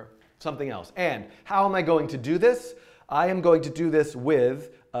 or something else? And how am I going to do this? I am going to do this with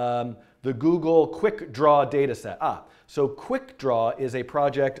the Google Quick Draw dataset. So Quick Draw is a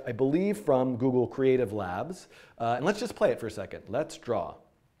project, I believe, from Google Creative Labs. And let's just play it for a second. Let's draw.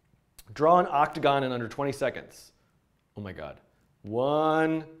 Draw an octagon in under 20 seconds. Oh my God.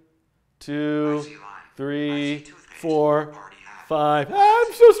 1, 2, 3, 4, 5.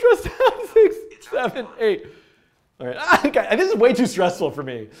 I'm so stressed out. 6, 7, 8. All right. Okay. This is way too stressful for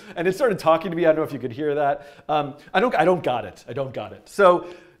me. And it started talking to me. I don't know if you could hear that. I don't got it. I don't got it. So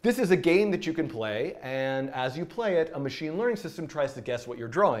this is a game that you can play. And as you play it, a machine learning system tries to guess what you're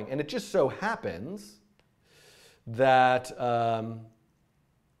drawing. And it just so happens that,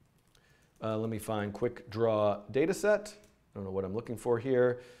 let me find Quick Draw dataset. I don't know what I'm looking for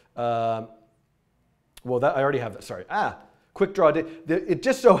here. Well, that I already have that. Sorry. Quick Draw. It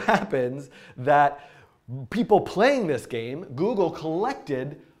just so happens that people playing this game, Google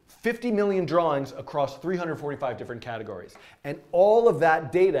collected 50 million drawings across 345 different categories. And all of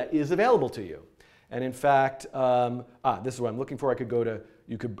that data is available to you. And in fact, this is what I'm looking for. I could go to,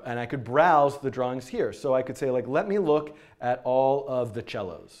 and I could browse the drawings here. So I could say, like, let me look at all of the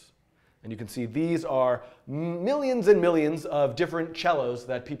cellos. And you can see these are millions and millions of different cellos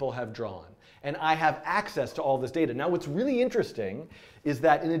that people have drawn. And I have access to all this data. Now, what's really interesting is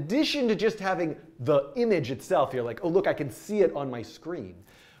that in addition to just having the image itself here, like, oh, look, I can see it on my screen,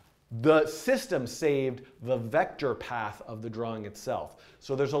 the system saved the vector path of the drawing itself.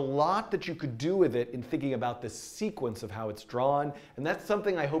 So there's a lot that you could do with it in thinking about the sequence of how it's drawn. And that's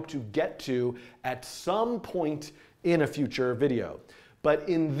something I hope to get to at some point in a future video. But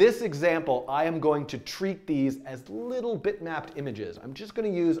in this example, I am going to treat these as little bitmapped images. I'm just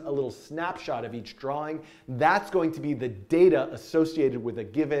going to use a little snapshot of each drawing. That's going to be the data associated with a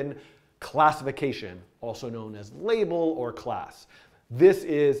given classification, also known as label or class. This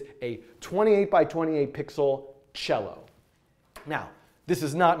is a 28 by 28 pixel cello. Now, this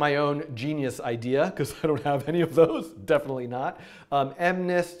is not my own genius idea, because I don't have any of those, definitely not.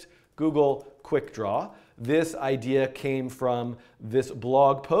 MNIST, Google Quick Draw. This idea came from this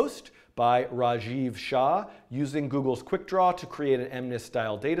blog post by Rajiv Shah using Google's Quick Draw to create an MNIST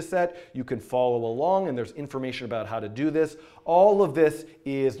style dataset. You can follow along, and there's information about how to do this. All of this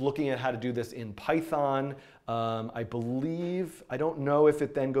is looking at how to do this in Python. I believe, I don't know if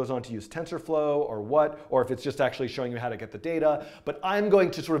it then goes on to use TensorFlow or what, or if it's just actually showing you how to get the data. But I'm going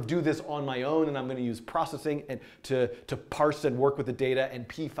to sort of do this on my own, and I'm going to use processing and to parse and work with the data and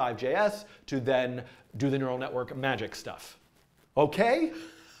P5.js to then do the neural network magic stuff. Okay?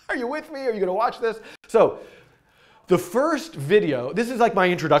 Are you with me? Are you going to watch this? So the first video, this is like my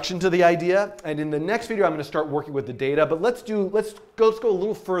introduction to the idea. And in the next video, I'm going to start working with the data. But let's go a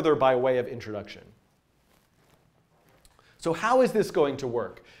little further by way of introduction. So how is this going to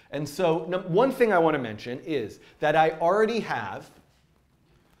work? And so one thing I want to mention is that I already have,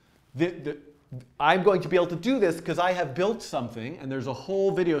 I'm going to be able to do this because I have built something, and there's a whole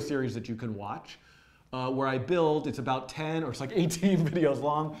video series that you can watch where I build, it's about 10 or it's like 18 videos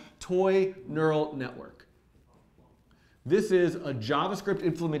long, toy neural network. This is a JavaScript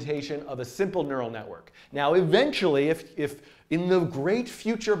implementation of a simple neural network. Now, eventually, if in the great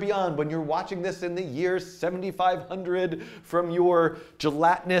future beyond, when you're watching this in the year 7500 from your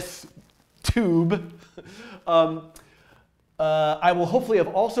gelatinous tube, I will hopefully have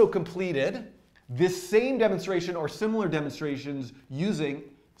also completed this same demonstration or similar demonstrations using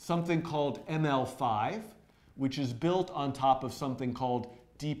something called ML5, which is built on top of something called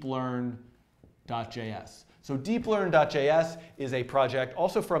deeplearn.js. So deeplearn.js is a project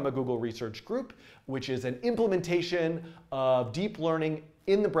also from a Google research group, which is an implementation of deep learning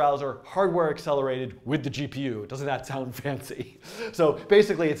in the browser, hardware accelerated with the GPU. Doesn't that sound fancy? So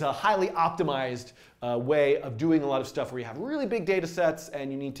basically, it's a highly optimized way of doing a lot of stuff where you have really big data sets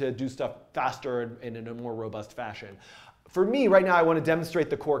and you need to do stuff faster and in a more robust fashion. For me, right now, I want to demonstrate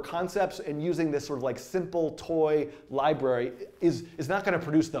the core concepts, and using this sort of like simple toy library is not going to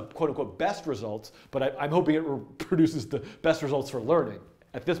produce the quote-unquote best results, but I'm hoping it produces the best results for learning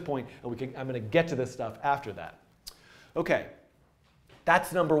at this point, and I'm going to get to this stuff after that. Okay,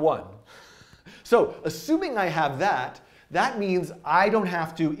 that's number one. So assuming I have that, that means I don't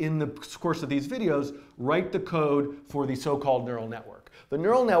have to, in the course of these videos, write the code for the so-called neural network. The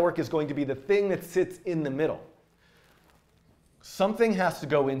neural network is going to be the thing that sits in the middle. Something has to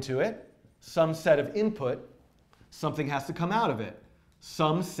go into it, some set of input, something has to come out of it,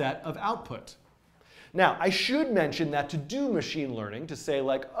 some set of output. Now, I should mention that to do machine learning, to say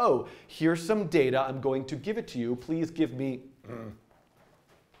like, oh, here's some data, I'm going to give it to you, please give me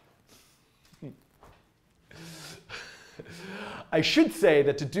I should say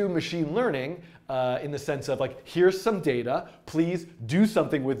that to do machine learning, in the sense of like, here's some data, please do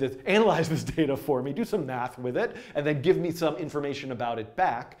something with this, analyze this data for me, do some math with it, and then give me some information about it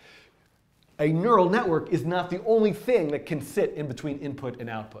back. A neural network is not the only thing that can sit in between input and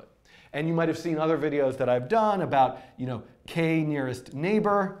output. And you might have seen other videos that I've done about, k nearest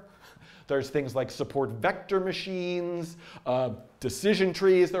neighbor. There's things like support vector machines, decision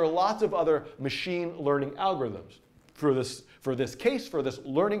trees. There are lots of other machine learning algorithms for this case, for this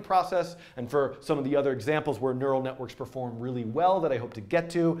learning process, and for some of the other examples where neural networks perform really well that I hope to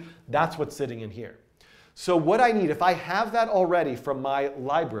get to. That's what's sitting in here. So what I need, if I have that already from my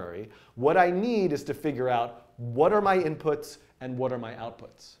library, what I need is to figure out what are my inputs and what are my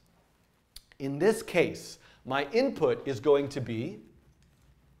outputs. In this case, my input is going to be,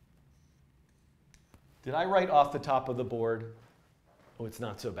 did I write off the top of the board? Oh, it's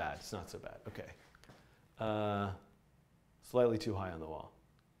not so bad. It's not so bad. OK. Slightly too high on the wall.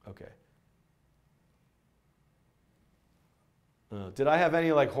 OK. Did I have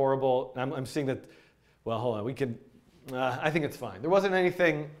any like horrible? I'm seeing that. Well, hold on. We can. I think it's fine. There wasn't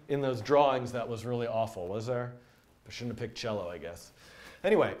anything in those drawings that was really awful, was there? I shouldn't have picked cello, I guess.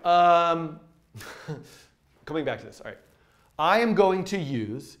 Anyway, coming back to this. All right. I am going to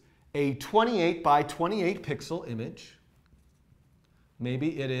use a 28 by 28 pixel image.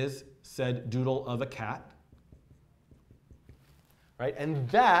 Maybe it is said doodle of a cat. Right? And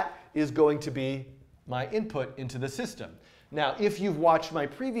that is going to be my input into the system. Now, if you've watched my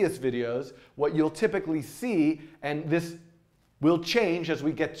previous videos, what you'll typically see, and this will change as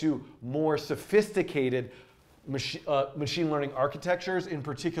we get to more sophisticated machine learning architectures. In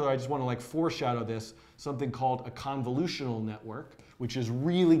particular, I just want to like foreshadow this, something called a convolutional network, which is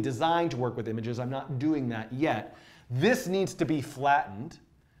really designed to work with images. I'm not doing that yet. This needs to be flattened,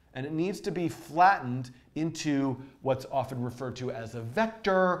 and it needs to be flattened into what's often referred to as a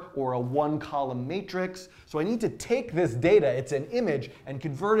vector or a one-column matrix. So I need to take this data, it's an image, and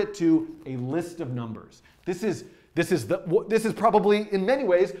convert it to a list of numbers. This is probably, in many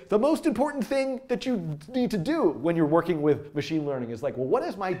ways, the most important thing that you need to do when you're working with machine learning is like, well, what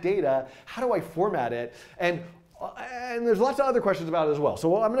is my data? How do I format it? And there's lots of other questions about it as well.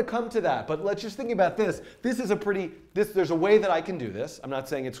 So I'm going to come to that. But let's just think about this. There's a way that I can do this. I'm not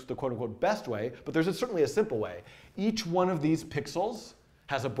saying it's the quote-unquote best way, but there's certainly a simple way. Each one of these pixels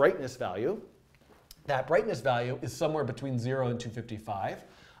has a brightness value. That brightness value is somewhere between 0 and 255.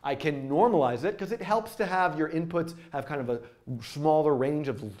 I can normalize it because it helps to have your inputs have kind of a smaller range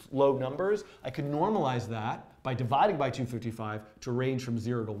of low numbers. I can normalize that by dividing by 255 to range from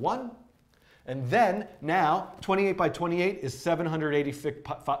 0 to 1. And then now 28 by 28 is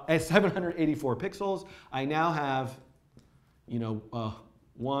 784 pixels. I now have 1,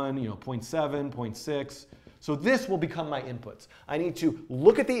 0.7, 0.6. So this will become my inputs. I need to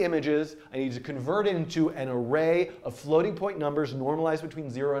look at the images. I need to convert it into an array of floating point numbers normalized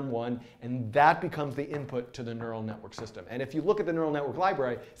between 0 and 1. And that becomes the input to the neural network system. And if you look at the neural network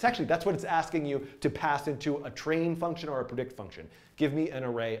library, that's what it's asking you to pass into a train function or a predict function. Give me an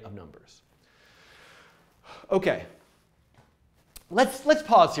array of numbers. OK. Let's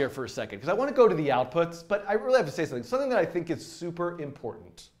pause here for a second, because I want to go to the outputs. But I really have to say something that I think is super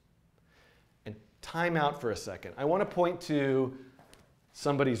important. And time out for a second. I want to point to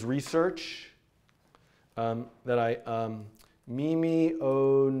somebody's research Mimi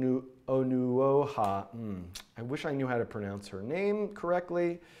Onuoha. I wish I knew how to pronounce her name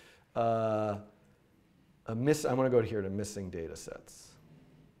correctly. I want to go here to missing data sets.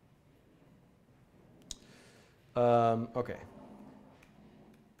 OK.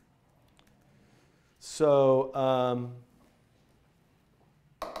 So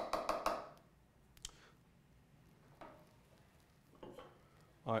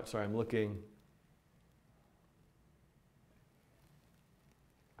All right, sorry, I'm looking.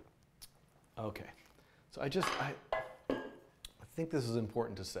 Okay, so I think this is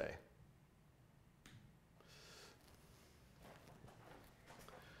important to say.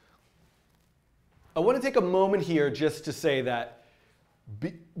 I want to take a moment here just to say that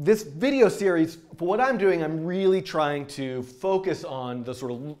this video series, for what I'm doing, I'm really trying to focus on the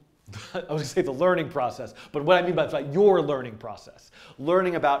sort of, I was going to say the learning process, but what I mean by that is your learning process.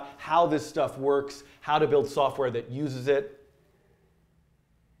 Learning about how this stuff works, how to build software that uses it.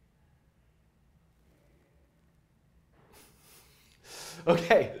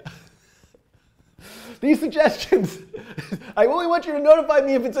 Okay. These suggestions, I only want you to notify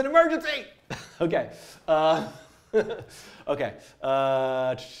me if it's an emergency. Okay. Okay.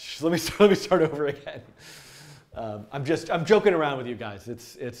 Let me start over again. I'm joking around with you guys.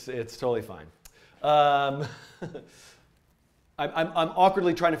 It's totally fine. I'm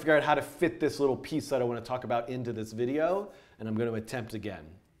awkwardly trying to figure out how to fit this little piece that I want to talk about into this video, and I'm going to attempt again.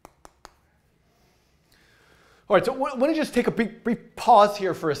 All right, so I want to just take a brief pause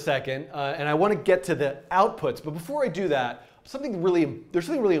here for a second, and I want to get to the outputs. But before I do that, there's something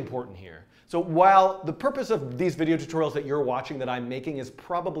really important here. So while the purpose of these video tutorials that you're watching that I'm making is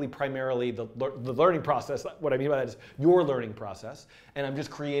probably primarily the learning process, what I mean by that is your learning process, and I'm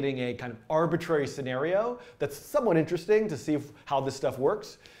just creating a kind of arbitrary scenario that's somewhat interesting to see how this stuff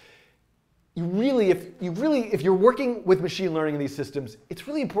works. If you're working with machine learning in these systems, it's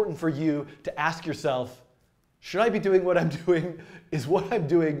really important for you to ask yourself, should I be doing what I'm doing? Is what I'm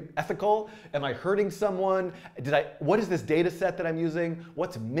doing ethical? Am I hurting someone? What is this data set that I'm using?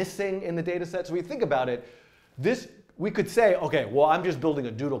 What's missing in the data set? So we think about it. We could say, okay, well, I'm just building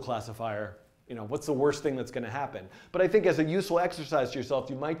a Doodle classifier. What's the worst thing that's going to happen? But I think as a useful exercise to yourself,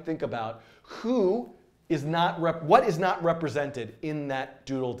 you might think about what is not represented in that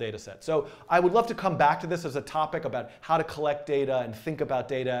Doodle data set. So I would love to come back to this as a topic about how to collect data and think about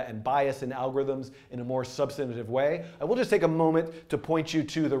data and bias in algorithms in a more substantive way. I will just take a moment to point you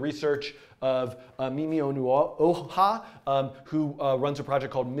to the research of Mimi Onuoha, who runs a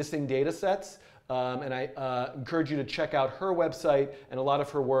project called Missing Datasets. And I encourage you to check out her website and a lot of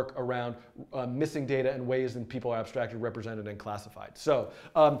her work around missing data and ways in people are abstracted, represented, and classified. So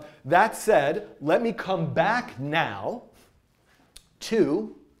that said, let me come back now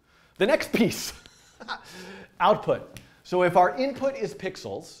to the next piece, output. So if our input is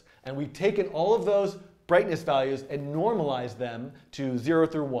pixels, and we've taken all of those brightness values and normalized them to 0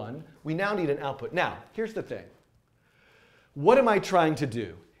 through 1, we now need an output. Now, here's the thing. What am I trying to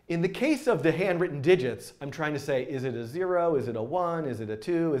do? In the case of the handwritten digits, I'm trying to say, is it a 0? Is it a 1? Is it a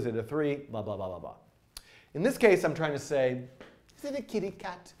 2? Is it a 3? Blah, blah, blah, blah, blah. In this case, I'm trying to say, is it a kitty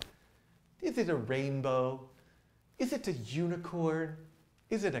cat? Is it a rainbow? Is it a unicorn?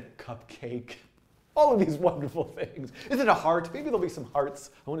 Is it a cupcake? All of these wonderful things. Is it a heart? Maybe there'll be some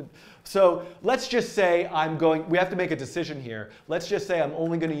hearts. So let's just say we have to make a decision here. Let's just say I'm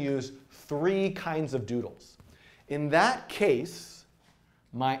only going to use 3 kinds of doodles. In that case,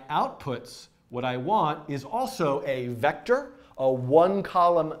 my outputs, what I want is also a vector, a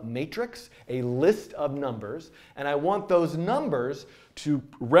 1-column matrix, a list of numbers, and I want those numbers to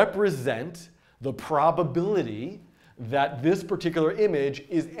represent the probability that this particular image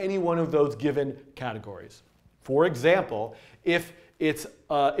is any one of those given categories. For example, if it's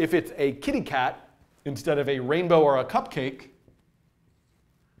a kitty cat instead of a rainbow or a cupcake,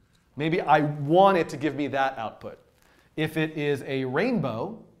 maybe I want it to give me that output. If it is a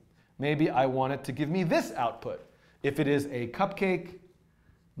rainbow, maybe I want it to give me this output. If it is a cupcake,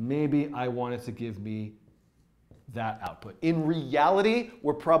 maybe I want it to give me that output. In reality,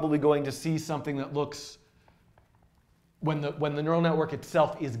 we're probably going to see something that looks, when the neural network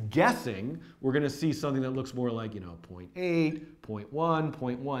itself is guessing, we're going to see something that looks more like 0.8, 0.1,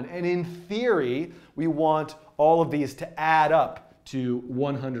 0.1. And in theory, we want all of these to add up to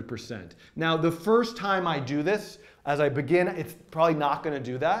 100%. Now, the first time I do this, as I begin, it's probably not going to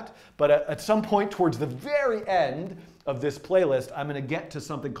do that. But at some point towards the very end of this playlist, I'm going to get to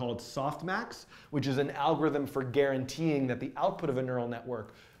something called softmax, which is an algorithm for guaranteeing that the output of a neural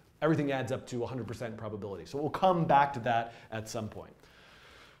network, everything adds up to 100% probability. So we'll come back to that at some point.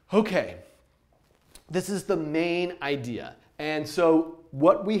 OK, this is the main idea. And so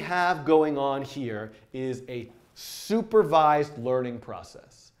what we have going on here is a supervised learning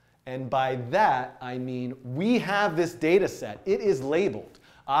process. And by that, I mean we have this data set. It is labeled.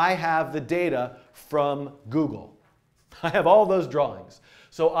 I have the data from Google. I have all those drawings.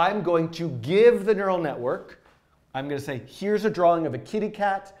 So I'm going to give the neural network, I'm going to say, here's a drawing of a kitty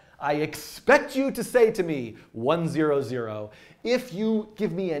cat. I expect you to say to me 100. If you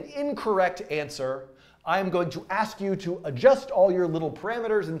give me an incorrect answer, I am going to ask you to adjust all your little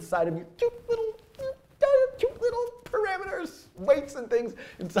parameters inside of your cute little parameters, weights and things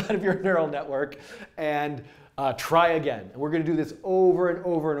inside of your neural network, and try again. And we're going to do this over and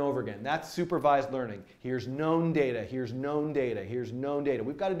over and over again. That's supervised learning. Here's known data, here's known data, here's known data.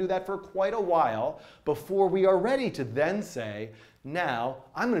 We've got to do that for quite a while before we are ready to then say, now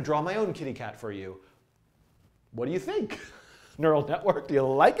I'm going to draw my own kitty cat for you. What do you think? Neural network, do you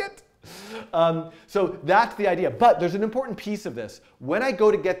like it? So that's the idea. But there's an important piece of this. When I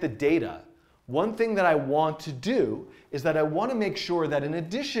go to get the data, one thing that I want to do is that I want to make sure that in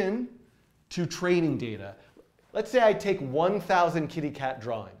addition to training data, let's say I take 1,000 kitty cat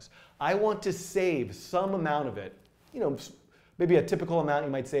drawings. I want to save some amount of it. You know, maybe a typical amount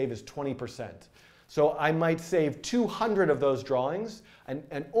you might save is 20%. So I might save 200 of those drawings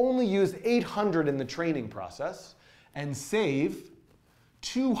and only use 800 in the training process and save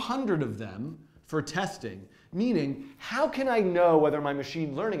 200 of them for testing. Meaning, how can I know whether my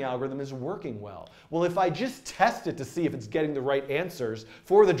machine learning algorithm is working well? Well, if I just test it to see if it's getting the right answers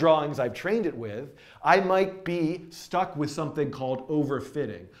for the drawings I've trained it with, I might be stuck with something called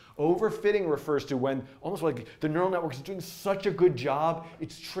overfitting. Overfitting refers to when almost like the neural network is doing such a good job,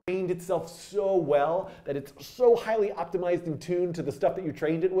 it's trained itself so well that it's so highly optimized and tuned to the stuff that you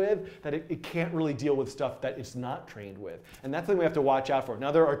trained it with that it can't really deal with stuff that it's not trained with. And that's something we have to watch out for. Now,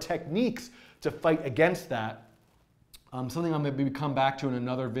 there are techniques to fight against that. Something I'll maybe come back to in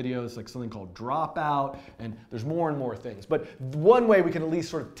another video is like something called dropout, and there's more and more things. But one way we can at least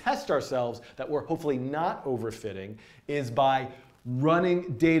sort of test ourselves that we're hopefully not overfitting is by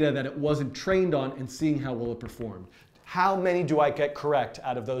running data that it wasn't trained on and seeing how well it performed. How many do I get correct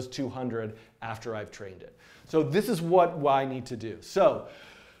out of those 200 after I've trained it? So this is what I need to do. So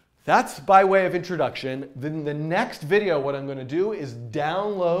that's by way of introduction. Then the next video, what I'm going to do is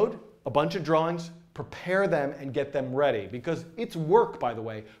download a bunch of drawings, prepare them, and get them ready. Because it's work, by the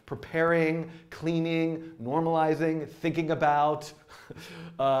way, preparing, cleaning, normalizing, thinking about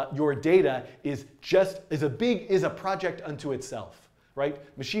your data is a project unto itself, right?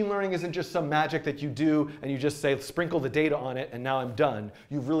 Machine learning isn't just some magic that you do and you just say, sprinkle the data on it and now I'm done.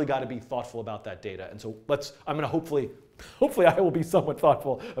 You've really got to be thoughtful about that data. And so I'm going to hopefully I will be somewhat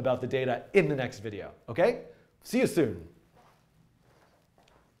thoughtful about the data in the next video, okay? See you soon.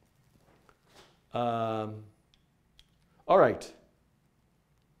 All right.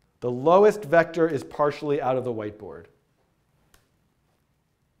 The lowest vector is partially out of the whiteboard.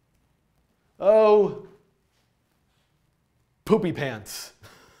 Oh, poopy pants.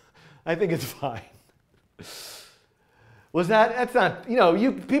 I think it's fine. That's not,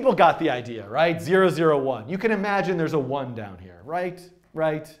 people got the idea, right? 001. You can imagine there's a 1 down here, right?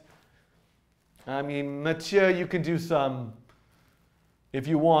 Right? I mean, Mathieu, you can do some, if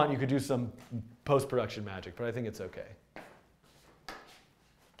you want, you could do some post-production magic, but I think it's okay.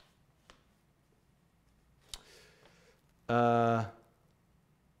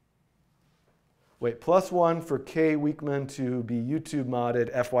 Wait, +1 for K Weekman to be YouTube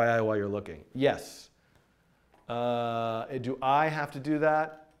modded, FYI, while you're looking. Yes. Do I have to do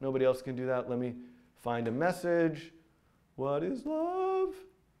that? Nobody else can do that. Let me find a message. What is love?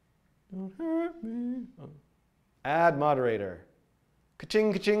 Don't hurt me. Oh. Add moderator.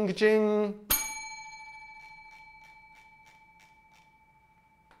 Ka-ching, ka-ching, ka-ching.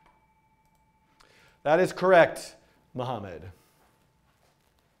 That is correct, Mohammed.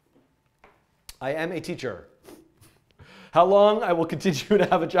 I am a teacher. How long I will continue to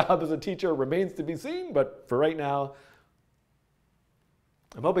have a job as a teacher remains to be seen, but for right now,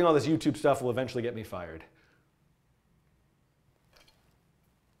 I'm hoping all this YouTube stuff will eventually get me fired.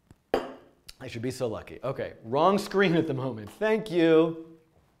 I should be so lucky. Okay, wrong screen at the moment. Thank you.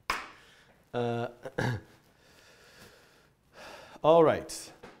 All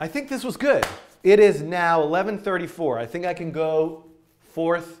right. I think this was good. It is now 11:34. I think I can go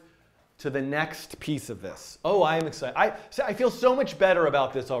forth to the next piece of this. Oh, I am excited. I feel so much better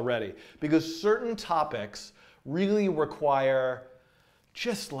about this already because certain topics really require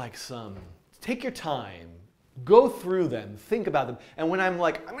just like take your time, go through them, think about them. And when I'm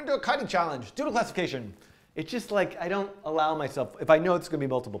like, I'm going to do a coding challenge, doodle classification, it's just like I don't allow myself, if I know it's going to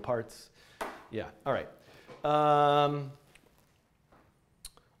be multiple parts. Yeah, all right.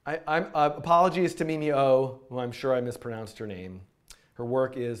 Apologies to Mimi O, who I'm sure I mispronounced her name. Her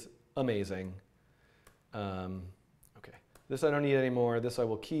work is amazing. Okay, this I don't need anymore. This I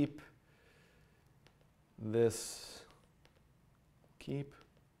will keep. This, keep.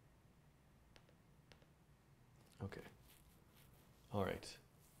 Okay, all right.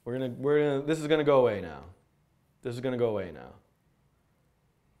 This is gonna go away now. This is gonna go away now.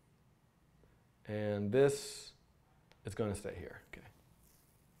 And this is gonna stay here.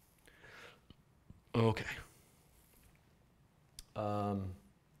 Okay.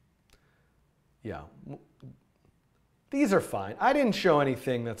 Yeah. These are fine. I didn't show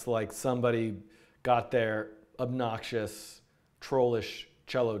anything that's like somebody got their obnoxious, trollish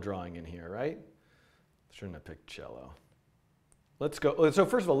cello drawing in here, right? Shouldn't have picked cello. Let's go. So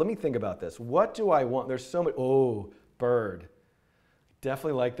first of all, let me think about this. What do I want? There's so many. Oh, bird.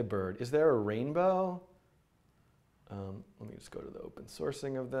 Definitely like the bird. Is there a rainbow? Let me just go to the open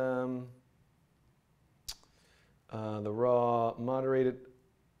sourcing of them. The raw moderated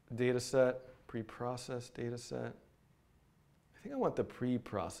data set, pre-processed data set. I think I want the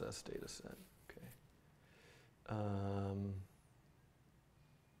pre-processed data set. Okay.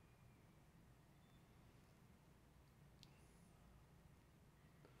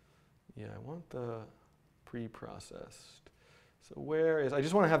 Yeah, I want the pre-processed. So where is, I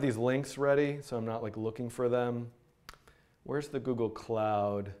just want to have these links ready so I'm not like looking for them. Where's the Google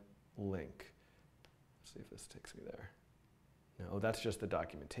Cloud link? Let's see if this takes me there. No, that's just the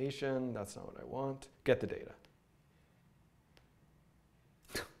documentation. That's not what I want. Get the data.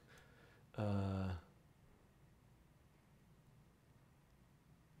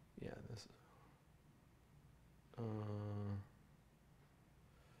 Yeah, this. Come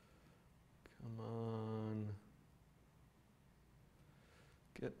on.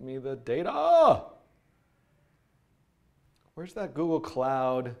 Get me the data. Where's that Google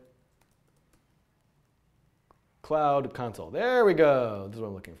Cloud console? There we go. This is what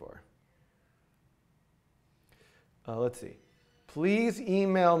I'm looking for. Let's see. Please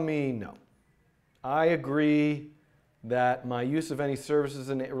email me. No. I agree that my use of any services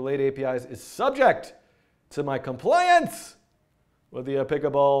and related APIs is subject to my compliance with the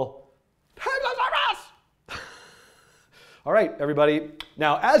applicable terms of service. All right, everybody.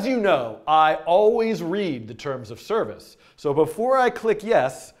 Now, as you know, I always read the terms of service. So before I click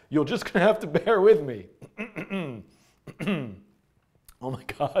yes, you're just going to have to bear with me. Oh my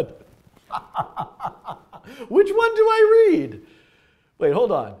God. Which one do I read? Wait,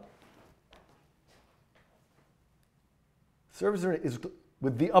 hold on. Service is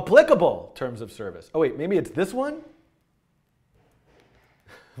with the applicable terms of service. Oh wait, maybe it's this one?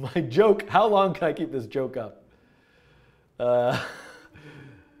 My joke, how long can I keep this joke up? Because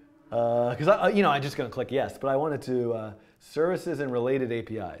I'm just going to click yes, but I wanted to services and related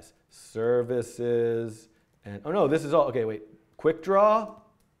APIs. Services and, oh no, this is all, okay, wait. Quick draw?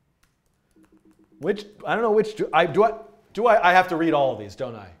 Which, I don't know which, I have to read all of these,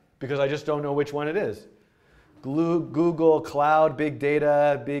 don't I? Because I just don't know which one it is. Google, Cloud, Big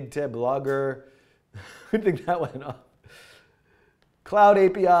Data, Big Tab, Blogger. I think that went off. Cloud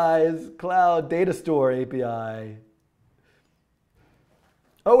APIs, Cloud Data Store API.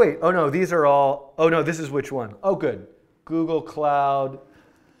 Oh wait, oh no, these are all, oh no, this is which one? Oh good, Google Cloud.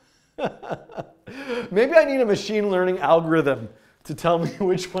 Maybe I need a machine learning algorithm to tell me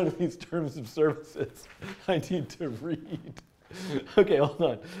which one of these terms of services I need to read. Okay, hold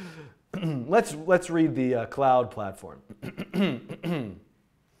on. Let's read the cloud platform. And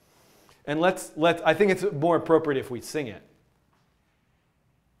I think it's more appropriate if we sing it.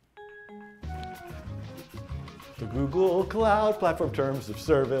 The Google Cloud Platform Terms of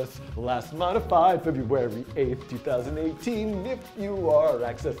Service, last modified February 8th, 2018. If you are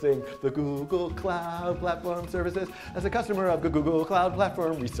accessing the Google Cloud Platform Services as a customer of the Google Cloud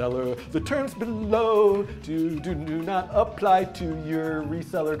Platform reseller, the terms below do not apply to your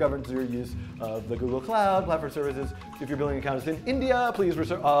reseller, governs your use of the Google Cloud Platform Services. If your billing account is in India, please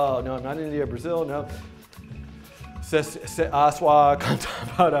reserve. Oh, no, I'm not in India, Brazil, no.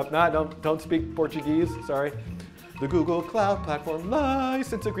 Don't speak Portuguese, sorry. The Google Cloud Platform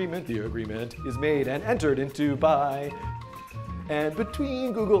License Agreement. The agreement is made and entered into by and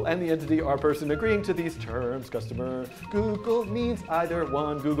between Google and the entity or person agreeing to these terms. Customer Google means either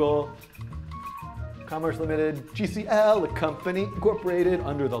one, Google Commerce Limited, GCL, a company incorporated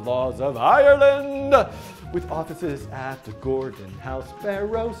under the laws of Ireland, with offices at the Gordon House,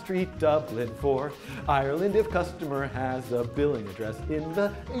 Barrow Street, Dublin 4. Ireland if customer has a billing address in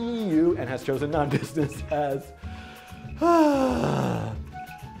the EU and has chosen non-business as all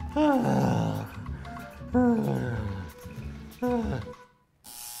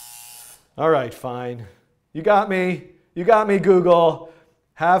right, fine. You got me. You got me, Google.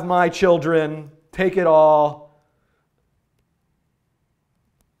 Have my children. Take it all.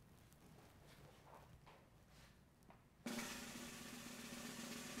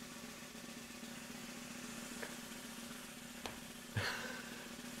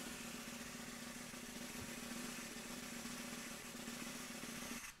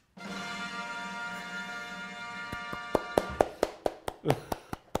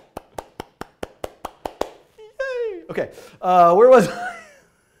 Okay, where was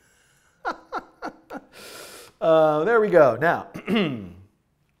I? There we go. Now,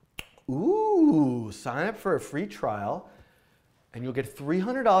 ooh, sign up for a free trial, and you'll get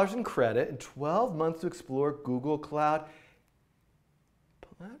 $300 in credit and 12 months to explore Google Cloud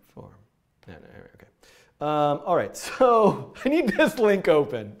Platform. No, okay. All right, so I need this link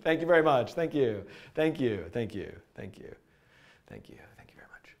open. Thank you very much. Thank you. Thank you. Thank you. Thank you. Thank you. Thank you very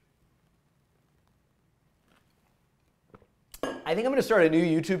much. I think I'm going to start a new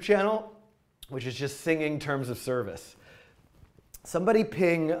YouTube channel, which is just singing terms of service. Somebody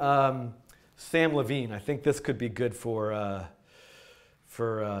ping Sam Levine. I think this could be good for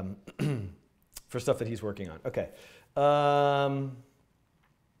stuff that he's working on. Okay.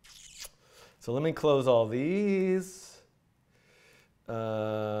 So let me close all these.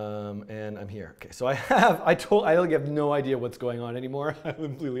 And I'm here. Okay, so I only have no idea what's going on anymore. I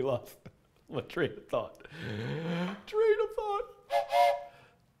completely lost my train of thought.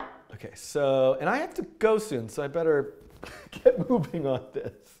 Okay, so, and I have to go soon, so I better get moving on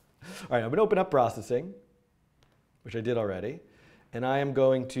this. All right, I'm going to open up processing, which I did already, and I am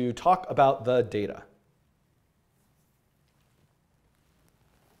going to talk about the data.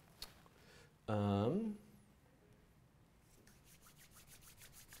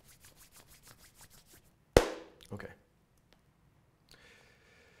 Okay.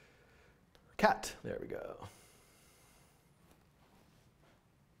 Cat, there we go.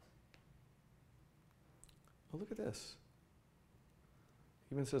 Oh, look at this.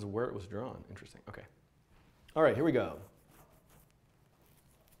 It even says where it was drawn. Interesting. Okay. All right, here we go.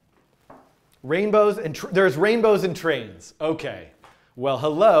 Rainbows and there's rainbows and trains. Okay. Well,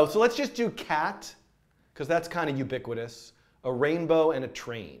 hello. So let's just do cat, because that's kind of ubiquitous. A rainbow and a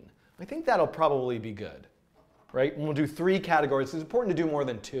train. I think that'll probably be good, right? And we'll do 3 categories. It's important to do more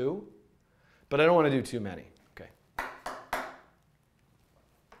than 2, but I don't want to do too many. Okay.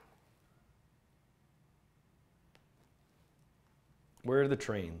 Where are the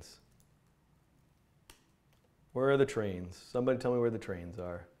trains? Where are the trains? Somebody tell me where the trains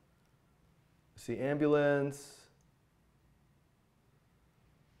are. I see ambulance.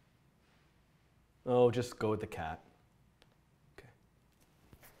 Oh, just go with the cat. Okay.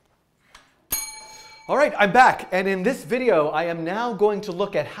 All right, I'm back. And in this video, I am now going to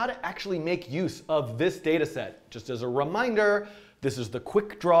look at how to actually make use of this data set. Just as a reminder, this is the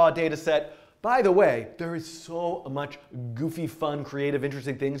quick draw data set. By the way, there is so much goofy, fun, creative,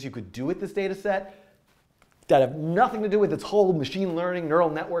 interesting things you could do with this data set that have nothing to do with its whole machine learning, neural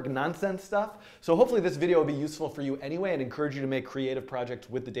network nonsense stuff. So hopefully this video will be useful for you anyway and encourage you to make creative projects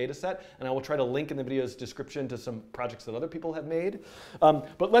with the data set. And I will try to link in the video's description to some projects that other people have made.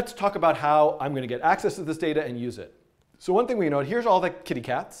 But let's talk about how I'm going to get access to this data and use it. So one thing we note, here's all the kitty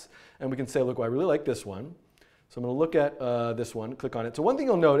cats. And we can say, look, well, I really like this one. So I'm going to look at this one, click on it. So one thing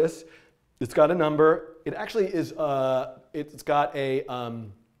you'll notice, it's got a number. It actually is, it's got a,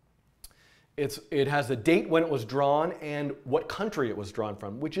 it has the date when it was drawn and what country it was drawn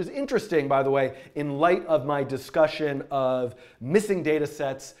from, which is interesting, by the way, in light of my discussion of missing data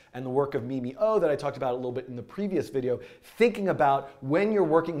sets and the work of Mimi O that I talked about a little bit in the previous video, thinking about when you're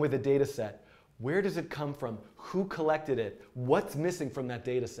working with a data set, where does it come from? Who collected it? What's missing from that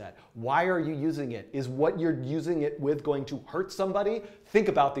data set? Why are you using it? Is what you're using it with going to hurt somebody? Think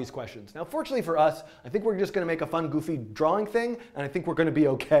about these questions. Now, fortunately for us, I think we're just going to make a fun, goofy drawing thing, and I think we're going to be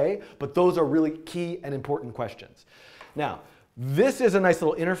okay, but those are really key and important questions. Now, this is a nice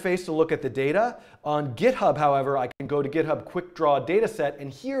little interface to look at the data. On GitHub, however, I can go to GitHub Quick Draw Dataset,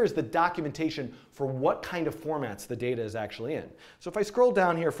 and here's the documentation for what kind of formats the data is actually in. So if I scroll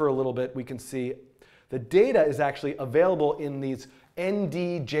down here for a little bit, we can see the data is actually available in these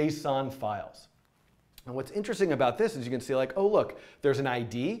ND.json files. And what's interesting about this is you can see like, oh look, there's an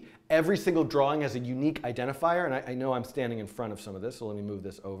ID. Every single drawing has a unique identifier, and I know I'm standing in front of some of this, so let me move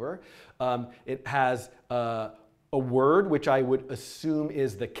this over. It has a word, which I would assume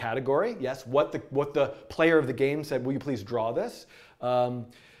is the category. Yes, what the player of the game said, will you please draw this?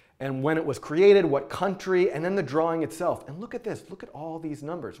 And when it was created, what country, and then the drawing itself. And look at this, look at all these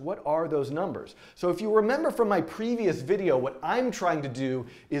numbers. What are those numbers? So if you remember from my previous video, what I'm trying to do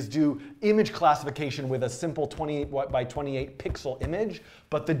is do image classification with a simple 28 by 28 pixel image,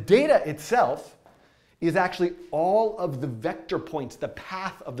 but the data itself is actually all of the vector points, the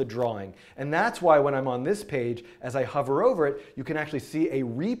path of the drawing. And that's why when I'm on this page, as I hover over it, you can actually see a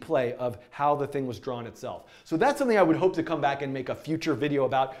replay of how the thing was drawn itself. So that's something I would hope to come back and make a future video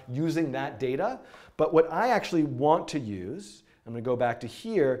about using that data. But what I actually want to use, I'm going to go back to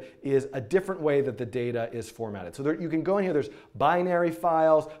here, is a different way that the data is formatted. So you can go in here, there's binary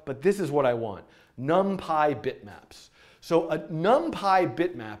files, but this is what I want. NumPy bitmaps. So a NumPy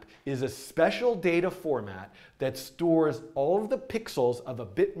bitmap is a special data format that stores all of the pixels of a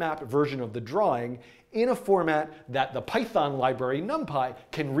bitmap version of the drawing in a format that the Python library NumPy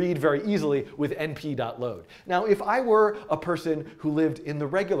can read very easily with np.load. Now, if I were a person who lived in the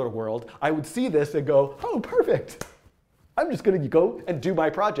regular world, I would see this and go, oh, perfect. I'm just going to go and do my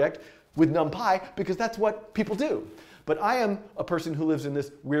project with NumPy because that's what people do. But I am a person who lives in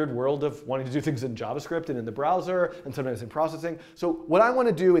this weird world of wanting to do things in JavaScript and in the browser and sometimes in processing. So what I want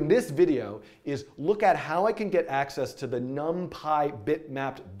to do in this video is look at how I can get access to the NumPy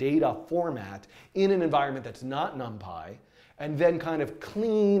bitmapped data format in an environment that's not NumPy, and then kind of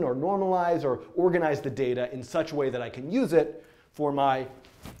clean or normalize or organize the data in such a way that I can use it for my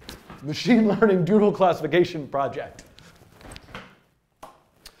machine learning doodle classification project.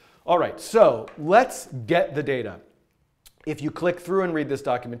 All right, so let's get the data. If you click through and read this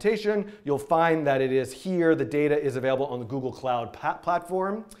documentation, you'll find that it is here. The data is available on the Google Cloud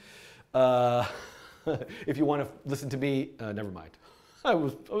platform. If you want to listen to me, never mind. I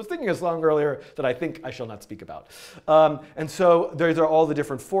was thinking a song earlier that I think I shall not speak about. And so these are all the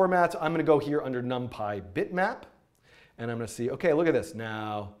different formats. I'm going to go here under NumPy bitmap. And I'm going to see, OK, look at this.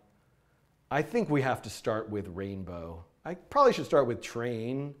 Now, I think we have to start with rainbow. I probably should start with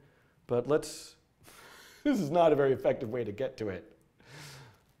train, but let's... This is not a very effective way to get to it.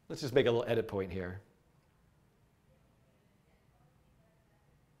 Let's just make a little edit point here.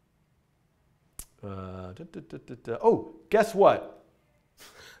 Oh, guess what?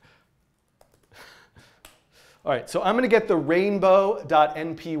 All right, so I'm going to get the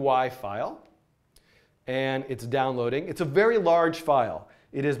rainbow.npy file, and it's downloading. It's a very large file.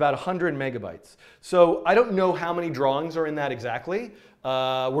 It is about 100 megabytes. So I don't know how many drawings are in that exactly.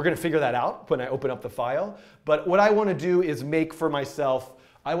 We're going to figure that out when I open up the file. But what I want to do is make for myself,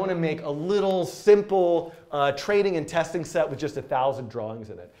 I want to make a little simple training and testing set with just 1,000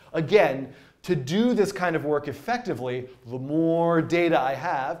 drawings in it. Again, to do this kind of work effectively, the more data I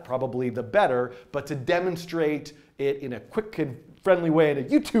have, probably the better. But to demonstrate it in a quick and friendly way in a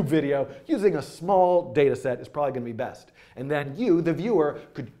YouTube video, using a small data set is probably going to be best. And then you, the viewer,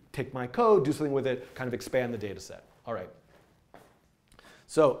 could take my code, do something with it, kind of expand the data set. All right.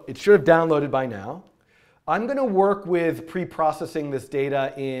 So it should have downloaded by now. I'm going to work with pre-processing this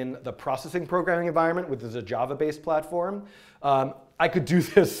data in the processing programming environment, which is a Java-based platform. I could do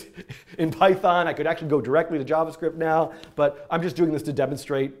this in Python. I could actually go directly to JavaScript now. But I'm just doing this to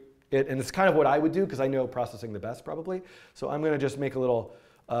demonstrate it. And it's kind of what I would do, because I know processing the best, probably. So I'm going to just make a little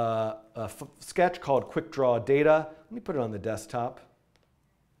sketch called Quick Draw Data. Let me put it on the desktop.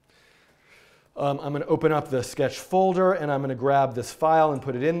 I'm going to open up the sketch folder, and I'm going to grab this file and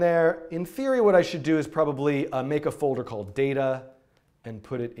put it in there. In theory, what I should do is probably make a folder called data and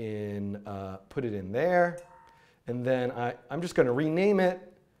put it in there. And then I'm just going to rename it.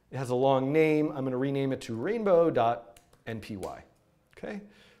 It has a long name. I'm going to rename it to rainbow.npy. Okay?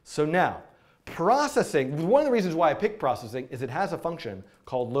 So now, processing, one of the reasons why I picked processing is it has a function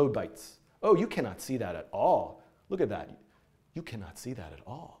called load bytes. Oh, you cannot see that at all. Look at that. You cannot see that at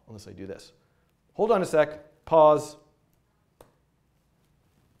all unless I do this. Hold on a sec. Pause.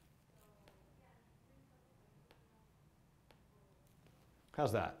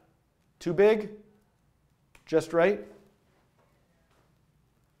 How's that? Too big? Just right?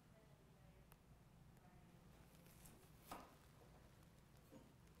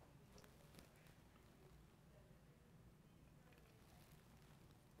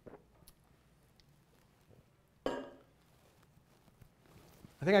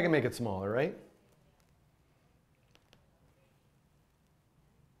 I think I can make it smaller, right?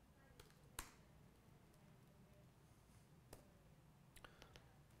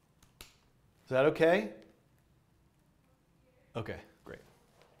 Is that okay? Okay, great.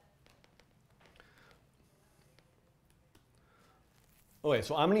 Okay,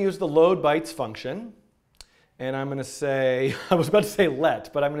 so I'm going to use the load bytes function, and I'm going to say, I was about to say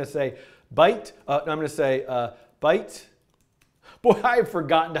let, but I'm going to say byte, I'm going to say byte. Boy, I've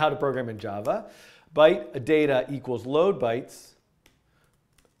forgotten how to program in Java. Byte data equals load bytes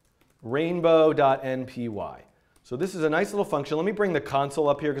rainbow.npy. So this is a nice little function. Let me bring the console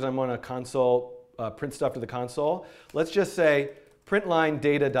up here because I'm on a console, print stuff to the console. Let's just say print line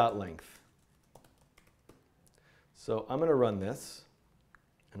data.length. So I'm going to run this.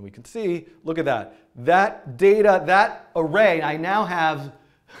 And we can see, look at that. That data, that array, I now have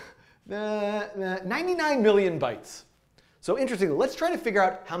 99 million bytes. So interestingly, let's try to figure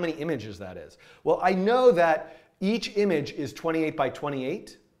out how many images that is. Well, I know that each image is 28 by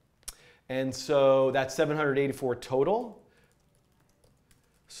 28. And so that's 784 total.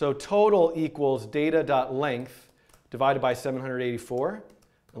 So total equals data.length divided by 784.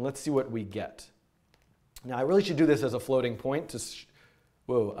 And let's see what we get. Now, I really should do this as a floating point.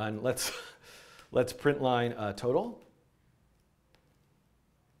 Whoa, and let's print line total.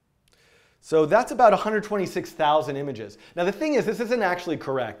 So that's about 126,000 images. Now the thing is, this isn't actually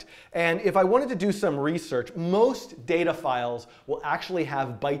correct. And if I wanted to do some research, most data files will actually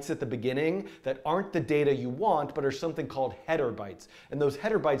have bytes at the beginning that aren't the data you want, but are something called header bytes. And those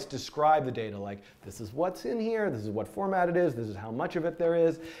header bytes describe the data, like this is what's in here, this is what format it is, this is how much of it there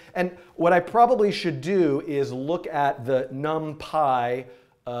is. And what I probably should do is look at the NumPy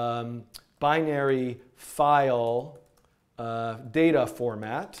binary file data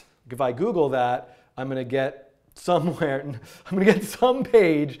format. If I Google that, I'm going to get somewhere, I'm going to get some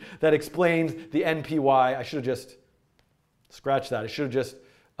page that explains the NPY. I should have just scratched that. I should have just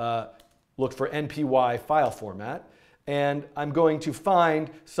looked for NPY file format. And I'm going to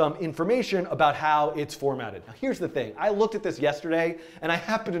find some information about how it's formatted. Now here's the thing. I looked at this yesterday, and I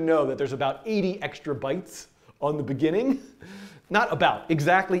happen to know that there's about 80 extra bytes on the beginning. Not about,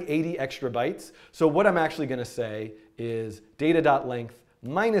 exactly 80 extra bytes. So what I'm actually going to say is data.length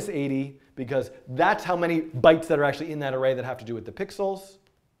minus 80, because that's how many bytes that are actually in that array that have to do with the pixels.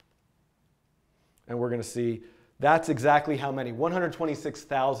 And we're going to see that's exactly how many,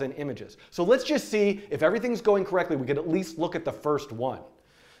 126,000 images. So let's just see if everything's going correctly. We could at least look at the first one.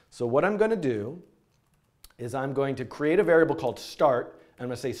 So what I'm going to do is I'm going to create a variable called start. And I'm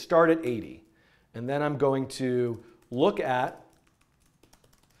going to say start at 80. And then I'm going to look at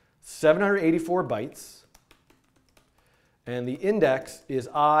 784 bytes. And the index is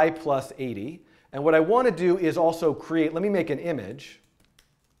I plus 80. And what I want to do is also create, let me make an image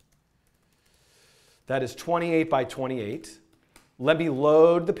that is 28 by 28. Let me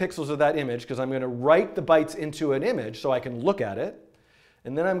load the pixels of that image, because I'm going to write the bytes into an image so I can look at it.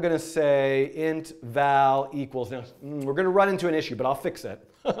 And then I'm going to say int val equals, now we're going to run into an issue, but I'll fix it.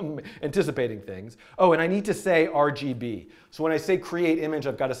 I'm anticipating things. Oh, and I need to say RGB. So when I say create image,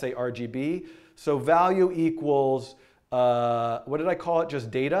 I've got to say RGB. So value equals, what did I call it?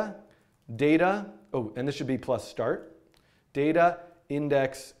 Just data. Data, oh, and this should be plus start. Data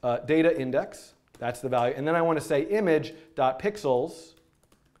index, that's the value. And then I want to say image.pixels,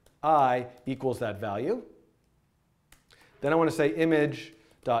 I equals that value. Then I want to say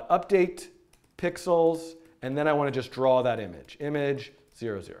image.update pixels, and then I want to just draw that image. Image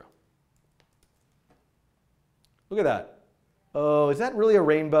 0, 0. Look at that. Oh, is that really a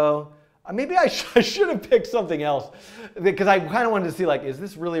rainbow? Maybe I should have picked something else, because I kind of wanted to see, like, is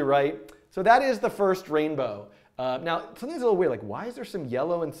this really right? So that is the first rainbow. Now, something's a little weird, like why is there some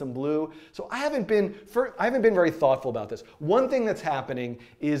yellow and some blue? So I haven't been very thoughtful about this. One thing that's happening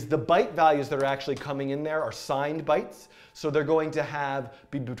is the byte values that are actually coming in there are signed bytes. So they're going to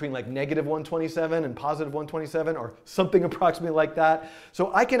be between like -127 and +127 or something approximately like that.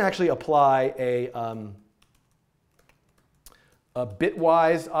 So I can actually apply a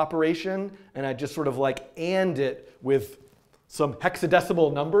bitwise operation, and I just sort of like AND it with some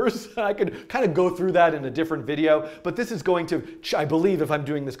hexadecimal numbers. I could kind of go through that in a different video, but this is going to, I believe if I'm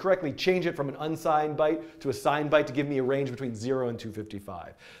doing this correctly, change it from an unsigned byte to a signed byte to give me a range between 0 and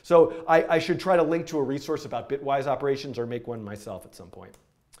 255. So I should try to link to a resource about bitwise operations or make one myself at some point.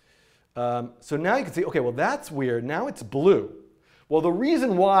 So now you can see, okay, well that's weird. Now it's blue. Well, the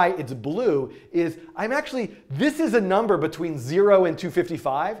reason why it's blue is this is a number between 0 and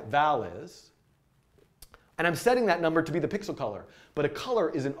 255, val is. And I'm setting that number to be the pixel color. But a color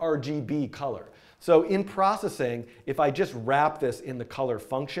is an RGB color. So in processing, if I just wrap this in the color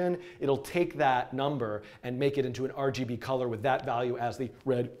function, it'll take that number and make it into an RGB color with that value as the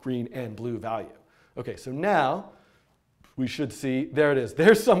red, green, and blue value. OK, so now we should see, there it is.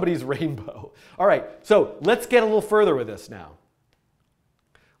 There's somebody's rainbow. All right, so let's get a little further with this now.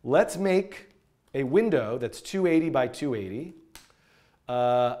 Let's make a window that's 280 by 280.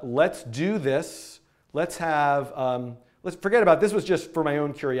 Let's do this. Let's have, let's forget about this was just for my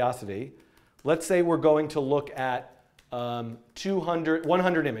own curiosity. Let's say we're going to look at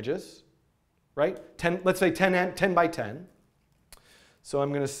 100 images, right? Let's say 10 by 10. So I'm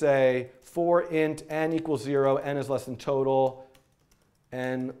going to say for int n equals 0, n is less than total,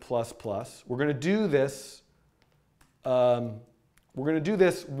 n plus plus. We're going to do this. We're going to do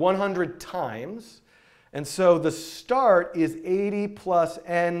this 100 times. And so the start is 80 plus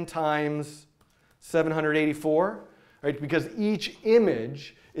n times 784, right? Because each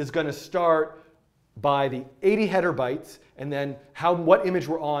image is going to start by the 80 header bytes and then what image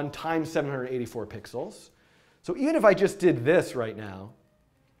we're on times 784 pixels. So even if I just did this right now,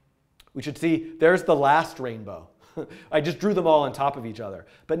 we should see there's the last rainbow. I just drew them all on top of each other.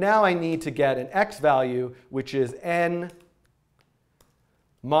 But now I need to get an x value, which is n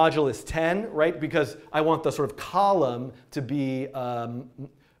modulus 10, right? Because I want the sort of column to be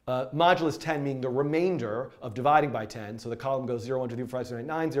modulus 10 being the remainder of dividing by 10. So the column goes 0, 1, 2, 3, 4, 5, 6, 7, 8,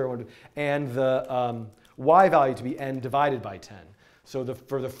 9, 0, 1, 2, and the y value to be n divided by 10. So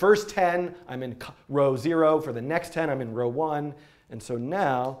for the first 10, I'm in row 0. For the next 10, I'm in row 1. And so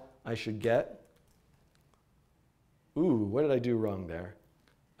now I should get, ooh, what did I do wrong there?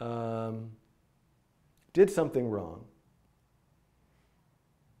 Did something wrong.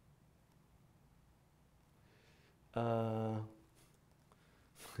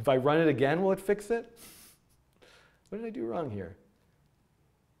 If I run it again, will it fix it? What did I do wrong here?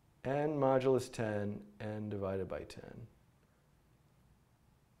 N modulus 10, n divided by 10.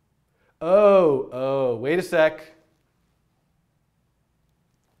 Oh, wait a sec.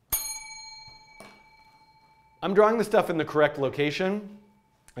 I'm drawing the stuff in the correct location.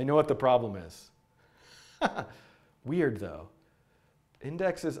 I know what the problem is. Weird, though.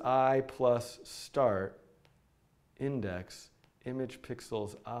 Index is I plus start index image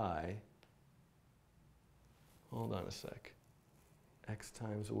pixels I. Hold on a sec. X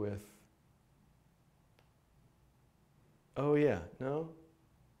times width. Oh, yeah. No?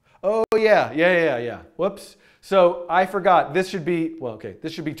 Oh, yeah. Whoops. So I forgot. This should be, well, okay,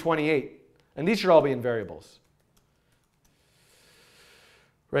 this should be 28. And these should all be in variables.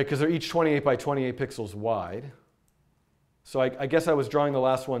 Right, because they're each 28 by 28 pixels wide. So I guess I was drawing the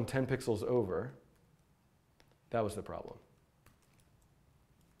last one 10 pixels over. That was the problem.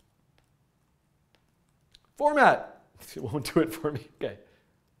 Format. It won't do it for me. Okay.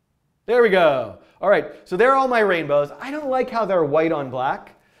 There we go. All right, so there are all my rainbows. I don't like how they're white on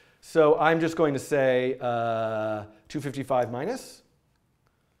black. So I'm just going to say 255 minus.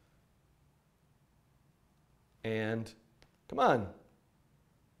 And come on.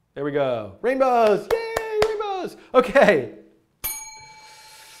 There we go. Rainbows. Yay, rainbows. Okay.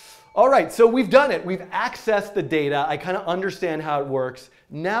 All right, so we've done it. We've accessed the data. I kind of understand how it works.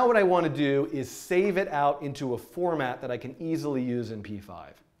 Now what I want to do is save it out into a format that I can easily use in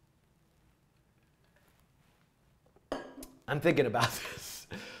P5. I'm thinking about this.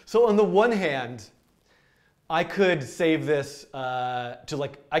 So on the one hand, I could save this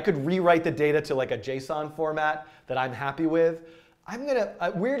I could rewrite the data to like a JSON format that I'm happy with.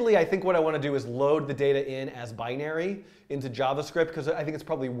 Weirdly, I think what I want to do is load the data in as binary into JavaScript because I think it's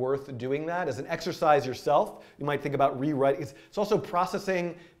probably worth doing that. As an exercise yourself, you might think about rewriting. It's also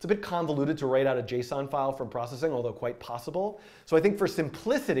processing. It's a bit convoluted to write out a JSON file from processing, although quite possible. So I think for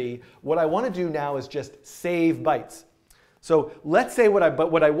simplicity, what I want to do now is just save bytes. So let's say what I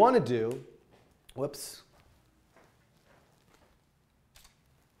want to do, whoops.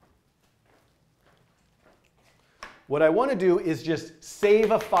 What I want to do is just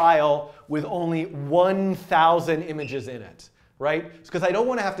save a file with only 1,000 images in it, right? Because I don't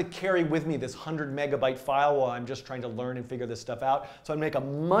want to have to carry with me this 100 megabyte file while I'm just trying to learn and figure this stuff out. So I'd make a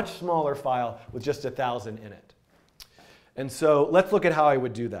much smaller file with just 1,000 in it. And so let's look at how I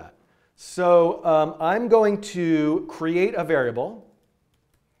would do that. So I'm going to create a variable.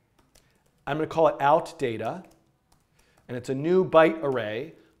 I'm going to call it out data. And it's a new byte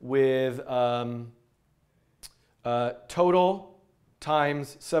array with total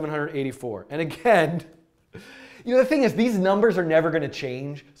times 784. And again, the thing is, these numbers are never going to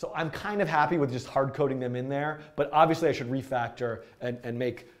change. So I'm kind of happy with just hard coding them in there. But obviously, I should refactor and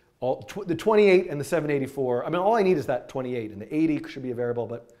make the 28 and the 784. I mean, all I need is that 28. And the 80 should be a variable,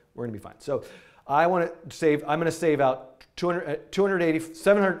 but we're going to be fine. So I'm going to save out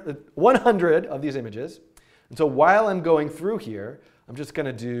 100 of these images. And so while I'm going through here, I'm just going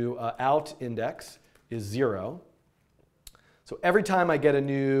to do out index is 0. So every time I get a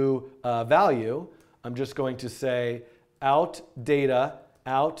new value, I'm just going to say out data,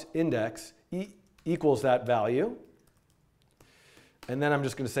 out index equals that value. And then I'm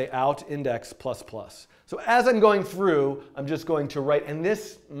just going to say out index plus plus. So as I'm going through, I'm just going to write, and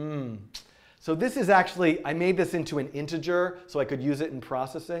this, so this is actually, I made this into an integer so I could use it in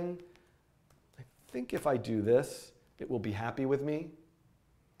processing. I think if I do this, it will be happy with me.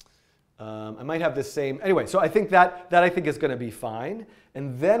 I might have the same, anyway, so I think that I think is going to be fine.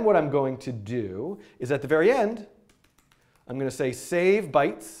 And then what I'm going to do is at the very end, I'm going to say save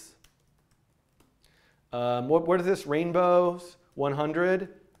bytes. What is this? Rainbows 100.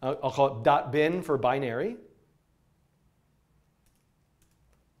 I'll call it .bin for binary.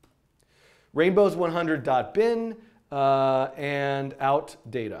 Rainbows 100.bin and out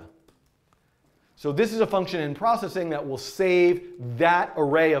data. So this is a function in processing that will save that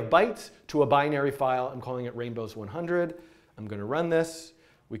array of bytes to a binary file. I'm calling it rainbows 100. I'm going to run this.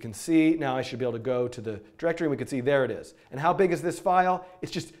 We can see, now I should be able to go to the directory, and we can see there it is. And how big is this file?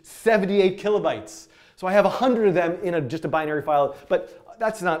 It's just 78 kilobytes. So I have 100 of them in just a binary file, but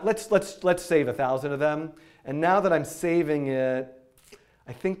that's not, let's save 1,000 of them. And now that I'm saving it,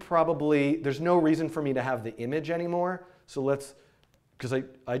 I think probably there's no reason for me to have the image anymore. So let's, because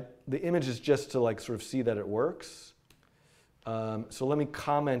the image is just to like sort of see that it works. So let me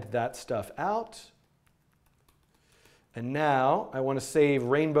comment that stuff out. And now I want to save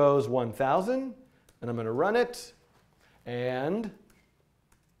rainbows 1000, and I'm going to run it. And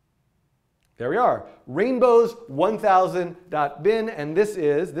there we are, rainbows 1000.bin, and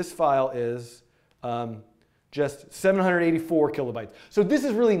this file is just 784 kilobytes. So this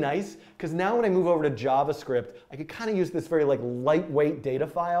is really nice, because now when I move over to JavaScript, I could kind of use this very like lightweight data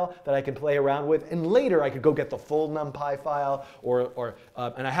file that I can play around with, and later I could go get the full NumPy file,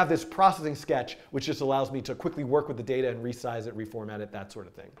 and I have this processing sketch, which just allows me to quickly work with the data and resize it, reformat it, that sort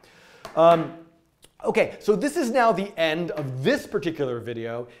of thing. Okay, so this is now the end of this particular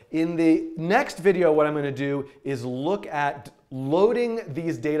video. In the next video, what I'm going to do is look at loading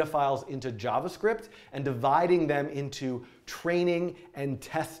these data files into JavaScript and dividing them into training and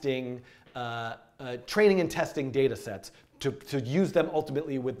testing data sets to use them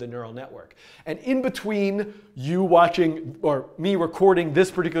ultimately with the neural network. And in between you watching, or me recording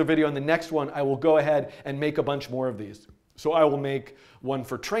this particular video and the next one, I will go ahead and make a bunch more of these. So I will make one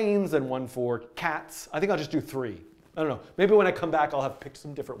for trains and one for cats. I think I'll just do 3. I don't know. Maybe when I come back, I'll have picked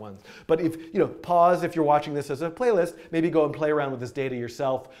some different ones. But if pause if you're watching this as a playlist. Maybe go and play around with this data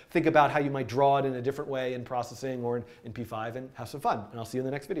yourself. Think about how you might draw it in a different way in processing or in P5, and have some fun. And I'll see you in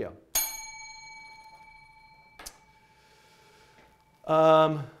the next video.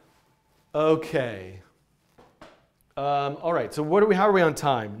 Okay. All right. So how are we on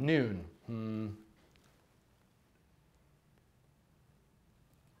time? Noon.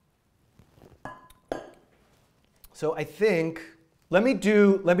 So I think, let me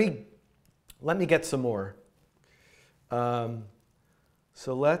get some more.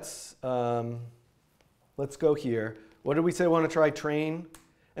 So let's go here. What did we say we want to try? Train.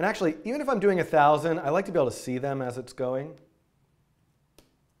 And actually, even if I'm doing 1,000, I like to be able to see them as it's going.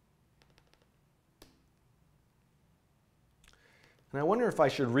 And I wonder if I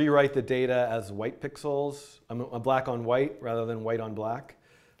should rewrite the data as white pixels. I'm black on white rather than white on black.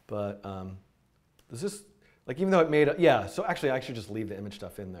 But does this, like, even though it made, so actually I should just leave the image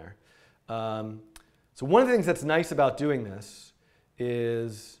stuff in there. So one of the things that's nice about doing this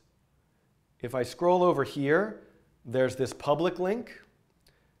is if I scroll over here, there's this public link,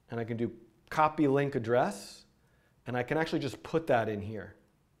 and I can do copy link address, and I can actually just put that in here.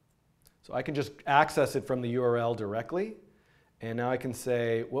 So I can just access it from the URL directly, and now I can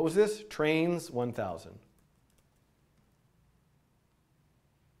say, what was this? Trains 1000.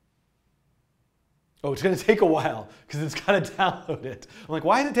 Oh, it's going to take a while because it's got to download it. I'm like,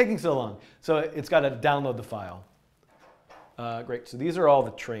 why is it taking so long? So it's got to download the file. Great. So these are all the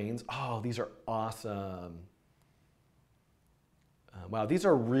trains. Oh, these are awesome. Wow, these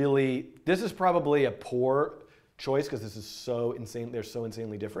are really, this is probably a poor choice because this is so insane. They're so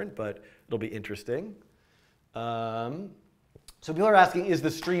insanely different, but it'll be interesting. So people are asking, is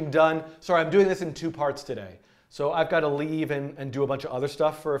the stream done? Sorry, I'm doing this in 2 parts today. So I've got to leave and do a bunch of other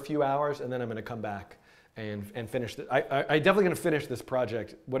stuff for a few hours, and then I'm going to come back and finish it. I'm definitely going to finish this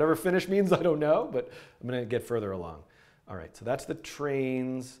project. Whatever finish means, I don't know, but I'm going to get further along. All right, so that's the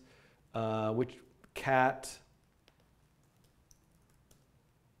trains, which cat.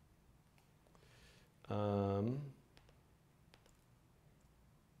 Let's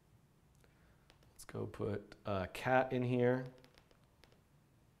go put cat in here.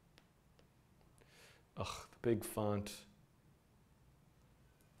 Ugh, the big font.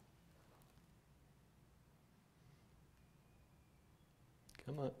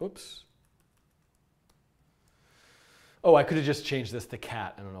 Come on, oops. Oh, I could have just changed this to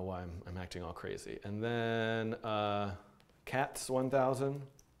cat. I don't know why I'm acting all crazy. And then cats 1000.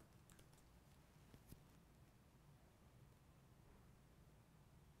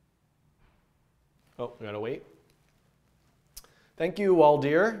 Oh, we gotta wait. Thank you,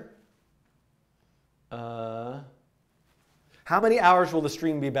 Waldir. How many hours will the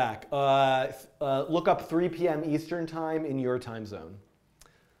stream be back? Look up 3 p.m. Eastern time in your time zone.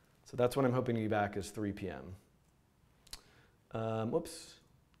 So that's when I'm hoping to be back, is 3 p.m. Whoops.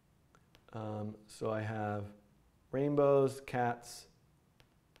 So I have rainbows, cats.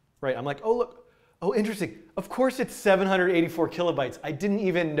 Right, I'm like, oh, look. Oh, interesting. Of course it's 784 kilobytes. I didn't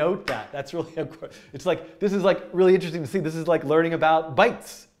even note that. That's really, it's like, this is like really interesting to see. This is like learning about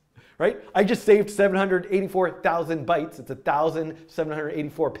bytes, right? I just saved 784,000 bytes. It's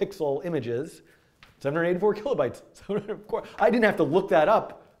 1,784 pixel images. 784 kilobytes. I didn't have to look that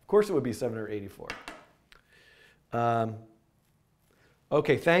up. Of course it would be 784.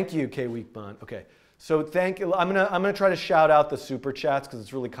 Okay, thank you, K. Weekbond. Okay, so thank you. I'm gonna try to shout out the super chats because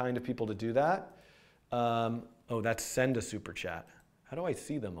it's really kind of people to do that. Oh, that's send a super chat. How do I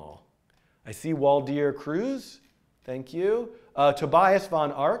see them all? I see Waldir Cruz. Thank you. Tobias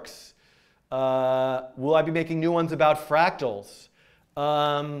von Arx. Will I be making new ones about fractals?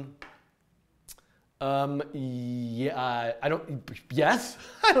 Yeah, I don't. Yes,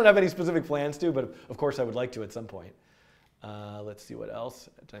 I don't have any specific plans to, but of course I would like to at some point. Let's see what else.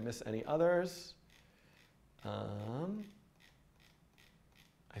 Did I miss any others? I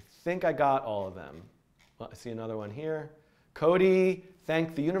think I got all of them. Well, I see another one here. Cody,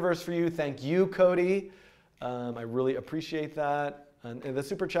 thank the universe for you. Thank you, Cody. I really appreciate that. And the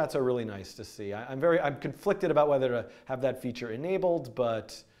super chats are really nice to see. I'm conflicted about whether to have that feature enabled,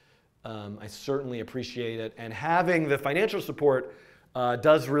 but I certainly appreciate it. And having the financial support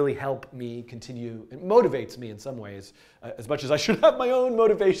does really help me continue. It motivates me in some ways, as much as I should have my own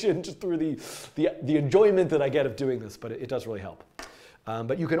motivation just through the enjoyment that I get of doing this. But it does really help.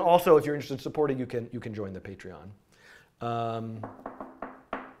 But you can also, if you're interested in supporting, you can join the Patreon.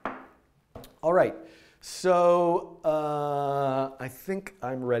 All right. So I think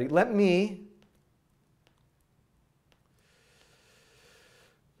I'm ready.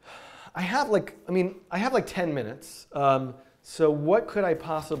 I have like 10 minutes. So what could I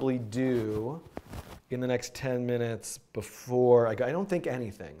possibly do in the next 10 minutes before I go? I don't think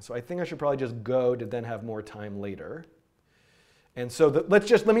anything. So I think I should probably just go to then have more time later. And so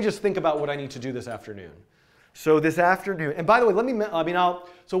let me just think about what I need to do this afternoon. So this afternoon, and by the way,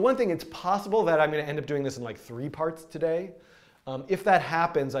 so one thing, it's possible that I'm going to end up doing this in like 3 parts today. If that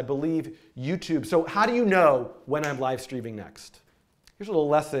happens, I believe YouTube. So how do you know when I'm live streaming next? Here's a little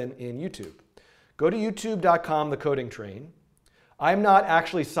lesson in YouTube. Go to youtube.com, the coding train. I'm not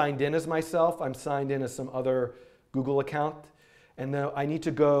actually signed in as myself. I'm signed in as some other Google account. And then I need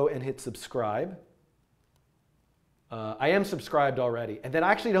to go and hit subscribe. I am subscribed already. And then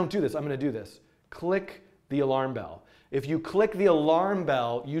I actually don't do this. I'm going to do this. Click the alarm bell. If you click the alarm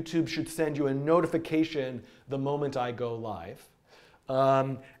bell, YouTube should send you a notification the moment I go live.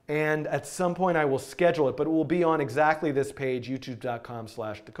 And at some point I will schedule it, but it will be on exactly this page,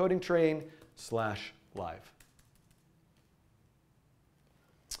 youtube.com/thecodingtrain/live.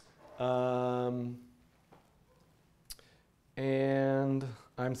 And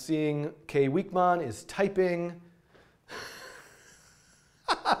I'm seeing Kay Weekman is typing.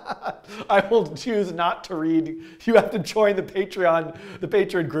 I will choose not to read. You have to join the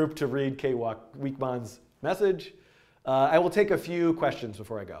Patreon group to read Kay Weekman's message. I will take a few questions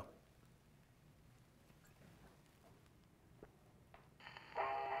before I go.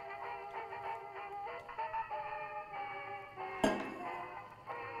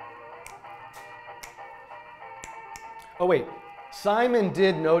 Oh wait, Simon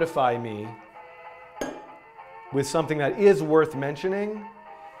did notify me with something that is worth mentioning.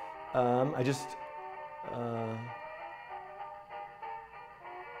 That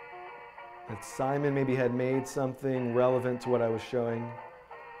Simon maybe had made something relevant to what I was showing.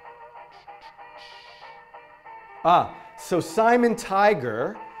 So Simon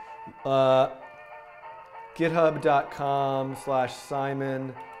Tiger,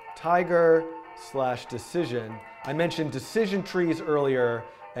 github.com/Simon Tiger/decision. I mentioned decision trees earlier,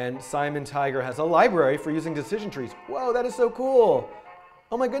 and Simon Tiger has a library for using decision trees. Whoa, that is so cool.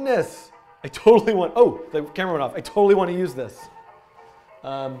 Oh my goodness. I totally want, oh, the camera went off. I totally want to use this.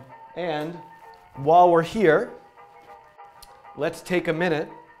 And while we're here, let's take a minute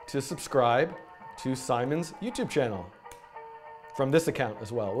to subscribe to Simon's YouTube channel from this account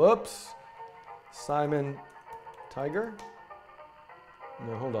as well. Whoops. Simon Tiger?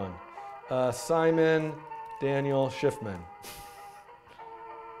 No, hold on. Simon Daniel Schiffman.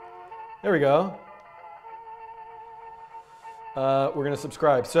 There we go. We're going to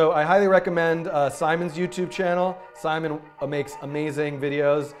subscribe. So I highly recommend Simon's YouTube channel. Simon makes amazing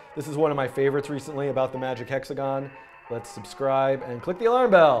videos. This is one of my favorites recently about the magic hexagon. Let's subscribe and click the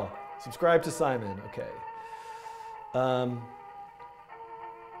alarm bell. Subscribe to Simon. Okay.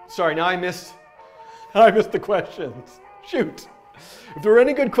 Sorry, now I missed the questions. Shoot. If there are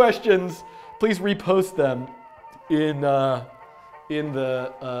any good questions, please repost them in the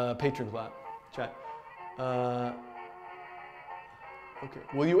Patreon chat. Okay.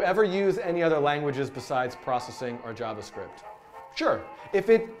 Will you ever use any other languages besides processing or JavaScript? Sure. If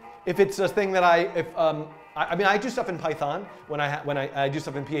it's a thing that I mean, I do stuff in Python when I do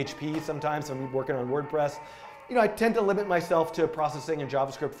stuff in PHP sometimes. So I'm working on WordPress. You know, I tend to limit myself to processing and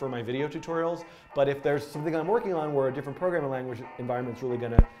JavaScript for my video tutorials. But if there's something I'm working on where a different programming language environment is really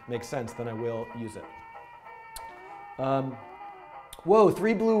going to make sense, then I will use it. Whoa,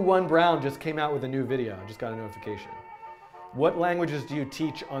 3 Blue 1 Brown just came out with a new video. I just got a notification. What languages do you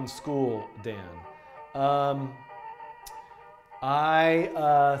teach on school, Dan?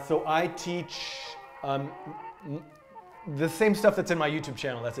 I teach the same stuff that's in my YouTube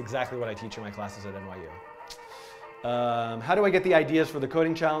channel. That's exactly what I teach in my classes at NYU. How do I get the ideas for the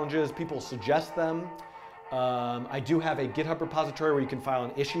coding challenges? People suggest them. I do have a GitHub repository where you can file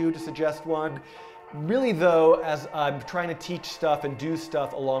an issue to suggest one. Really though, as I'm trying to teach stuff and do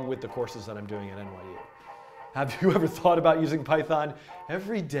stuff along with the courses that I'm doing at NYU. Have you ever thought about using Python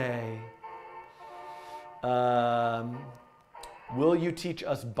every day? Will you teach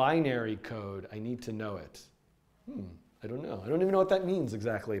us binary code? I need to know it. I don't know. I don't even know what that means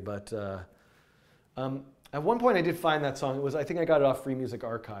exactly, but at one point I did find that song. I think I got it off Free Music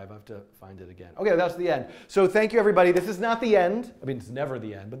Archive. I have to find it again. Okay, that's the end. So thank you everybody. This is not the end. I mean, it's never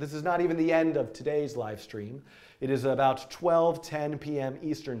the end, but this is not even the end of today's live stream. It is about 12:10 p.m.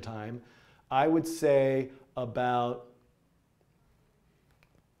 Eastern time. I would say about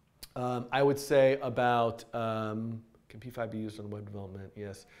can P5 be used on web development?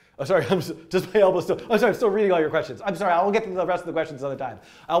 Yes. Oh, sorry, just my elbow still. Oh, sorry, I'm still reading all your questions. I'm sorry, I'll get to the rest of the questions another time.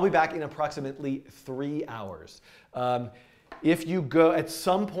 I'll be back in approximately 3 hours. If you go, at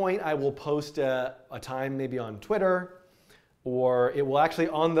some point I will post a time maybe on Twitter, or it will actually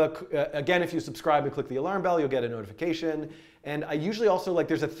on the, again, if you subscribe and click the alarm bell, you'll get a notification. And I usually also, like,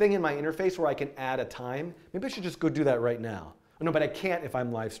 there's a thing in my interface where I can add a time. Maybe I should just go do that right now. Oh, no, but I can't if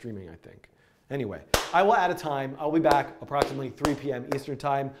I'm live streaming, I think. Anyway, I will add a time. I'll be back approximately 3 p.m. Eastern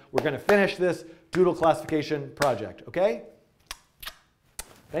time. We're going to finish this Doodle classification project, okay?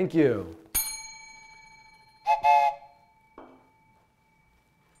 Thank you.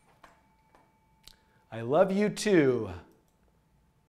 I love you too.